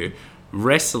of view,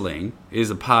 wrestling is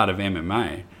a part of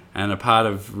MMA. And a part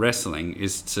of wrestling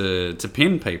is to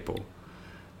pin people.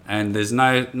 And there's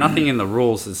nothing in the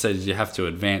rules that says you have to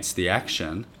advance the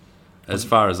action, as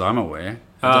far as I'm aware.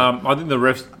 I think the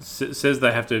ref says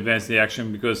they have to advance the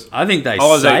action because... I think they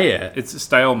say it. It's a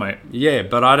stalemate. Yeah,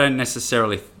 but I don't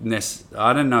necessarily...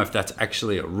 I don't know if that's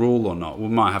actually a rule or not. We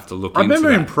might have to look into that. I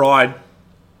remember in Pride,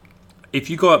 if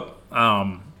you got...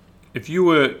 if you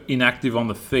were inactive on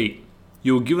the feet,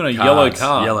 you were given a yellow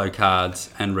card. Yellow cards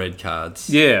and red cards.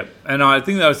 Yeah, and I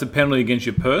think that was the penalty against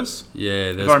your purse.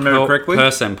 Yeah, there's if I remember correctly.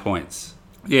 Purse and points.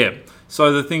 Yeah.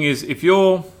 So the thing is, if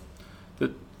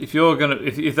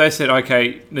they said,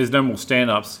 okay, there's no more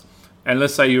stand-ups, and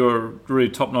let's say you're a really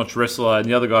top-notch wrestler and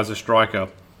the other guy's a striker,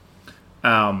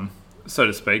 so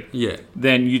to speak,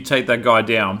 then you take that guy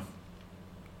down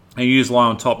and you just lie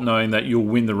on top knowing that you'll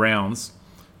win the rounds.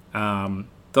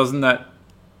 Doesn't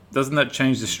that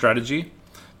change the strategy?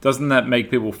 Doesn't that make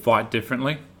people fight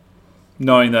differently?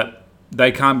 Knowing that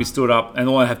they can't be stood up and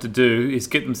all they have to do is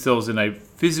get themselves in a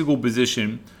physical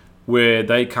position where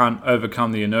they can't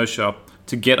overcome the inertia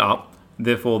to get up,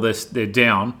 therefore they're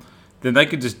down, then they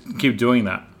could just keep doing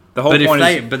that. The whole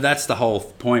but that's the whole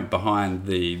point behind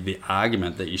the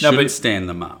argument that you shouldn't stand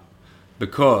them up,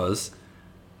 because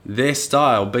their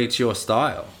style beats your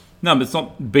style. No, but it's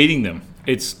not beating them.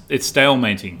 It's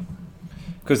stalemating.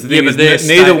 Because the thing is,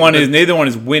 neither one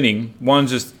is winning. One's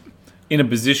just in a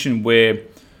position where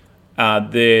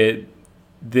they're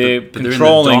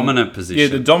controlling, in the dominant position. Yeah,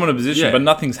 the dominant position, but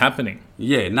nothing's happening.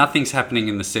 Yeah, nothing's happening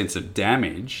in the sense of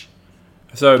damage.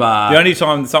 So the only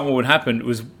time something would happen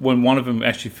was when one of them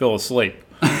actually fell asleep.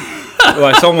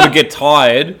 Like someone would get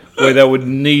tired where they would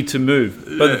need to move.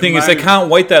 But the thing is, they can't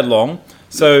wait that long.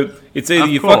 So it's either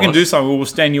you fucking do something or we'll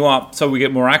stand you up so we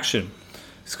get more action.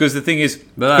 Because the thing is,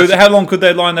 how long could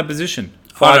they lie in that position?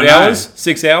 5 hours?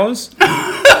 6 hours?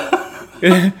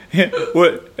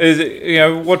 What is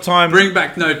it? What time? Bring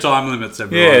back no time limits,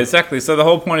 everyone. Yeah, exactly. So the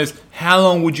whole point is, how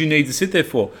long would you need to sit there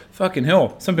for? Fucking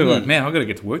hell. Some people are like, man, I've got to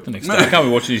get to work the next day. I can't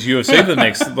be watching this UFC for the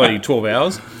next bloody 12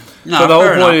 hours. No, so the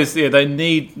whole point is, they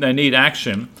need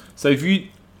action. So if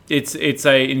it's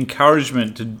a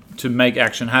encouragement to make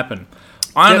action happen.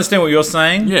 I understand what you're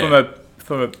saying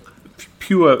from a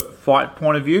pure fight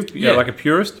point of view, like a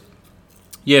purist.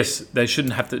 Yes, they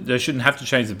shouldn't have to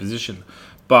change the position,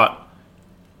 but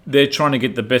they're trying to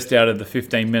get the best out of the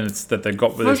 15 minutes that they've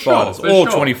got with their fighters, or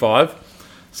 25.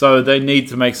 So they need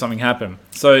to make something happen.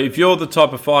 So if you're the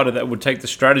type of fighter that would take the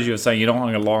strategy of saying, you don't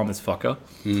want to lie on this fucker,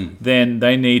 then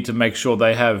they need to make sure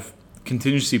they have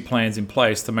contingency plans in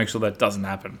place to make sure that doesn't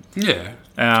happen. Yeah.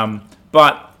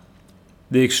 But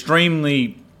the extreme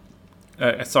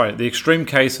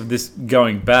case of this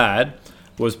going bad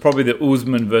was probably the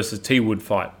Usman versus T-Wood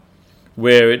fight,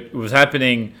 where it was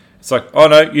happening. It's like, oh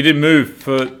no, you didn't move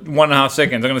for 1.5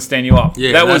 seconds. I'm going to stand you up.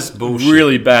 Yeah, that was bullshit.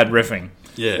 Really bad reffing.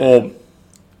 Yeah.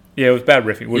 It was bad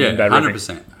reffing. It would have been bad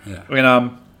 100%. Yeah. I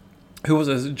mean, who was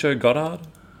it? Is it Joe Goddard?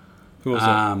 Who was it?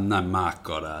 No, Mark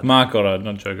Goddard. Mark Goddard,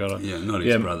 not Joe Goddard. Yeah, not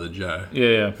his brother Joe.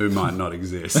 Yeah. Who might not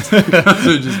exist. Mark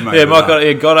Goddard.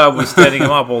 Yeah, Goddard was standing him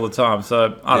up all the time.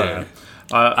 So I don't know.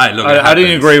 I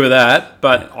didn't agree with that,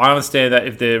 but I understand that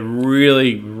if they're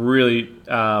really, really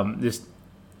just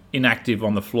inactive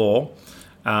on the floor,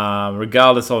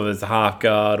 regardless of if it's a half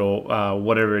guard or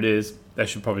whatever it is, they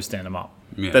should probably stand them up.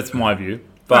 Yeah, that's my view.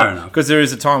 But because there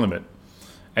is a time limit,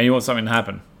 and you want something to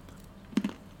happen.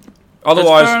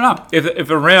 Otherwise, if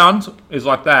a round is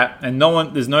like that and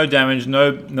there's no damage,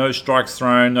 no strikes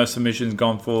thrown, no submissions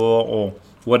gone for, or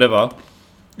whatever,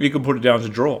 you can put it down to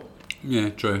draw. Yeah,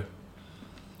 true.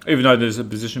 Even though there's a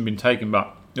position been taken,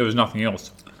 but there was nothing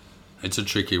else. It's a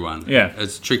tricky one. Yeah.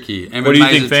 It's tricky. What do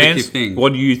you think, fans?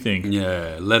 What do you think?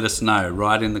 Yeah, let us know.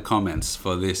 Write in the comments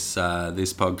for this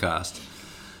podcast.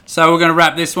 So we're going to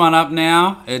wrap this one up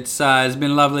now. It's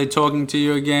been lovely talking to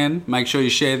you again. Make sure you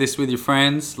share this with your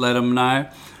friends. Let them know.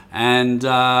 And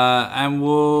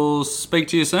we'll speak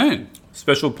to you soon.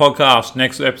 Special podcast,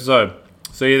 next episode.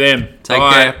 See you then. Take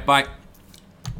care. Bye.